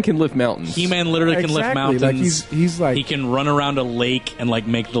 He-Man can lift mountains. He-Man literally can lift mountains. Like he's like... He can run around a lake and like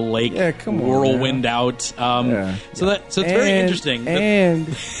make the lake whirlwind out. So it's very interesting. And...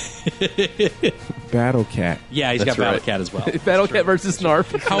 Battle Cat. Yeah, he's got Battle Cat as well. Battle Cat versus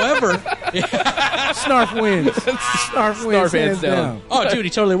Snarf. However... Snarf wins. Snarf hands down. Oh, dude,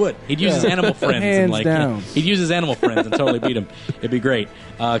 he totally would. He'd use his animal friends. Hands down. He'd use his animal friends and totally beat him. It'd be great.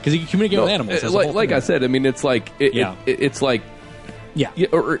 Because he can communicate with animals. Like I said, I mean, it's like... It's like... Yeah.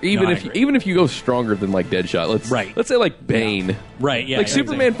 Or even if you go stronger than like Deadshot, let's say like Bane. Yeah. Right, yeah. Like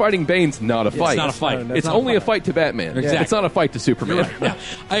Superman fighting Bane's not a fight. It's not a fight. It's only a fight to Batman. Exactly. It's not a fight to Superman. Right. Yeah,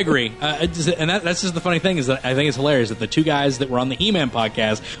 I agree. And that's just the funny thing is that I think it's hilarious that the two guys that were on the He-Man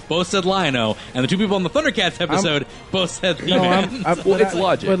podcast both said Lion-O, and the two people on the Thundercats episode both said He-Man. Well, it's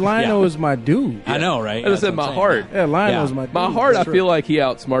logic. But Lion-O is my dude. I know, right? As I said, my heart. Yeah, Lion-O is my dude. My heart, I feel like he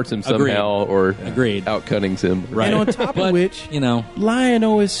outsmarts him somehow or outcunnings him. Right. And on top of which,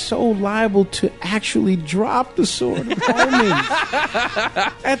 Lion-O is so liable to actually drop the sword of omens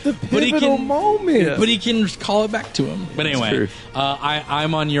at the pivotal moment. Yeah. But he can call it back to him. But anyway,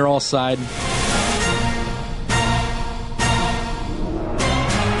 I'm on your all side.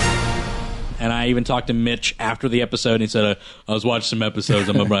 And I even talked to Mitch after the episode, and he said, I was watching some episodes.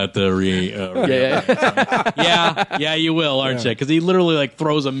 I'm about to yeah, you will, aren't you? Because he literally like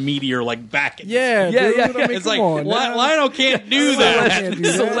throws a meteor like back at you. Yeah. I mean, it's like, Lion-O can't do that.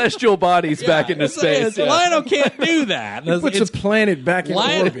 Celestial bodies back into space. Lion-O can't do that. He puts a planet back in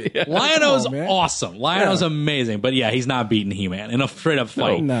orbit. Lion-O's awesome. Lion-O's amazing. But yeah, he's not beating He-Man in a straight-up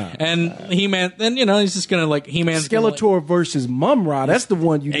fight. No. And He-Man, then, he's just going to like, He-Man's Skeletor versus Mumra. That's the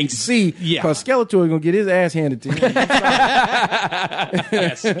one you can see. Yeah. Skeletor is going to get his ass handed to him.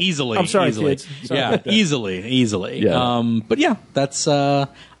 Yes, easily. I'm sorry, easily. kids. Sorry Easily. Yeah. But yeah, that's. I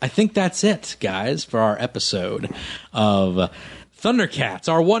think that's it, guys, for our episode of Thundercats,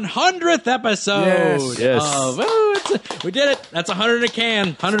 our 100th episode. Yes. We did it. That's 100 in a can.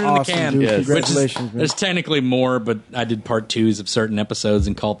 100 in a can. Dude. Yes. Congratulations, man. There's technically more, but I did part 2s of certain episodes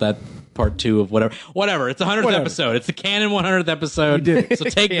and called that part 2 of whatever. It's the 100th episode. It's the canon 100th episode. You did. So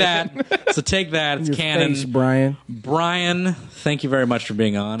take that. It's canon. Thanks, Brian. Brian, thank you very much for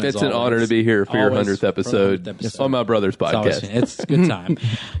being on. It's an honor to be here for your 100th episode on my brother's podcast. It's a good time.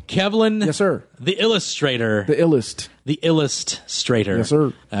 Kevlin. Yes, sir. The illustrator. The illest. The illustrator. Yes, sir.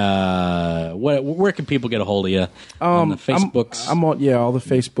 Where can people get a hold of you? On the Facebooks? I'm on, all the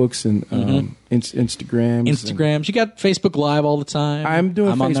Facebooks and Instagrams. Instagrams. You got Facebook Live all the time? I'm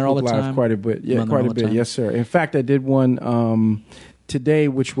doing Facebook on there all the Live time. quite a bit. Yeah, quite a bit. Yes, sir. In fact, I did one today,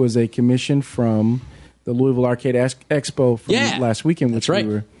 which was a commission from the Louisville Arcade Expo from last weekend. Which That's right.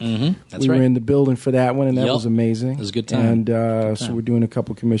 We were in the building for that one, and that was amazing. It was a good time. And so we're doing a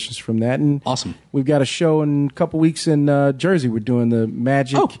couple commissions from that. And awesome. We've got a show in a couple weeks in Jersey. We're doing the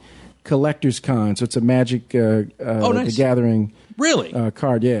Magic Collectors Con. So it's a Magic nice. the Gathering. Really?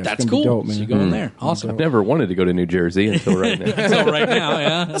 Card, yeah. That's cool. Dope, man. So you go in there. Awesome. I've never wanted to go to New Jersey until right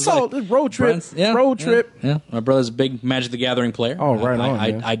now. It's all road trip. Road trip. Yeah. My brother's a big Magic the Gathering player. Oh, right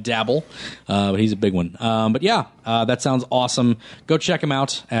on. I dabble, but he's a big one. But yeah, that sounds awesome. Go check him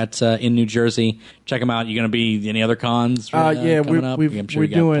out in New Jersey. Check him out. You going to be any other cons? Coming up?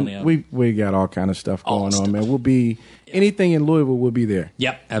 We got all kind of stuff going on, man. We'll be anything in Louisville. We'll be there.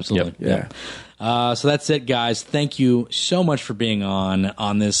 Yep, absolutely. Yep. So that's it, guys. Thank you so much for being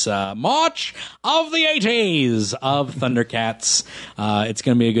on this March of the 80s of Thundercats. It's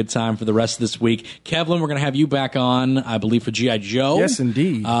going to be a good time for the rest of this week. Kevlin, we're going to have you back on, I believe, for G.I. Joe. Yes,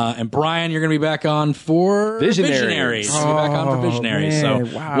 indeed. And Brian, you're going to be back on for Visionaries. You'll be back on for Visionaries. Man,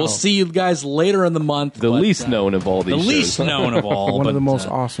 so we'll see you guys later in the month. The least known of all these shows. The least known of all. One of the most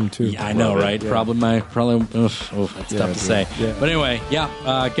awesome, too. Yeah, I know, right? Yeah. Probably that's tough to say. Yeah. But anyway,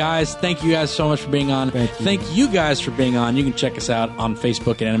 guys, thank you guys so much for being on. Thank you guys for being on. You can check us out on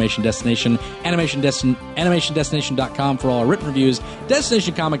Facebook at Animation Destination, AnimationDestination.com for all our written reviews,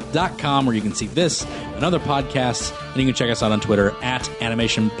 DestinationComic.com where you can see this and other podcasts, and you can check us out on Twitter at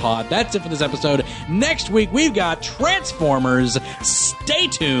AnimationPod. That's it for this episode. Next week, we've got Transformers. Stay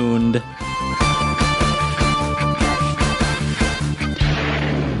tuned.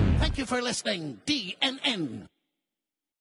 Thank you for listening, DNN.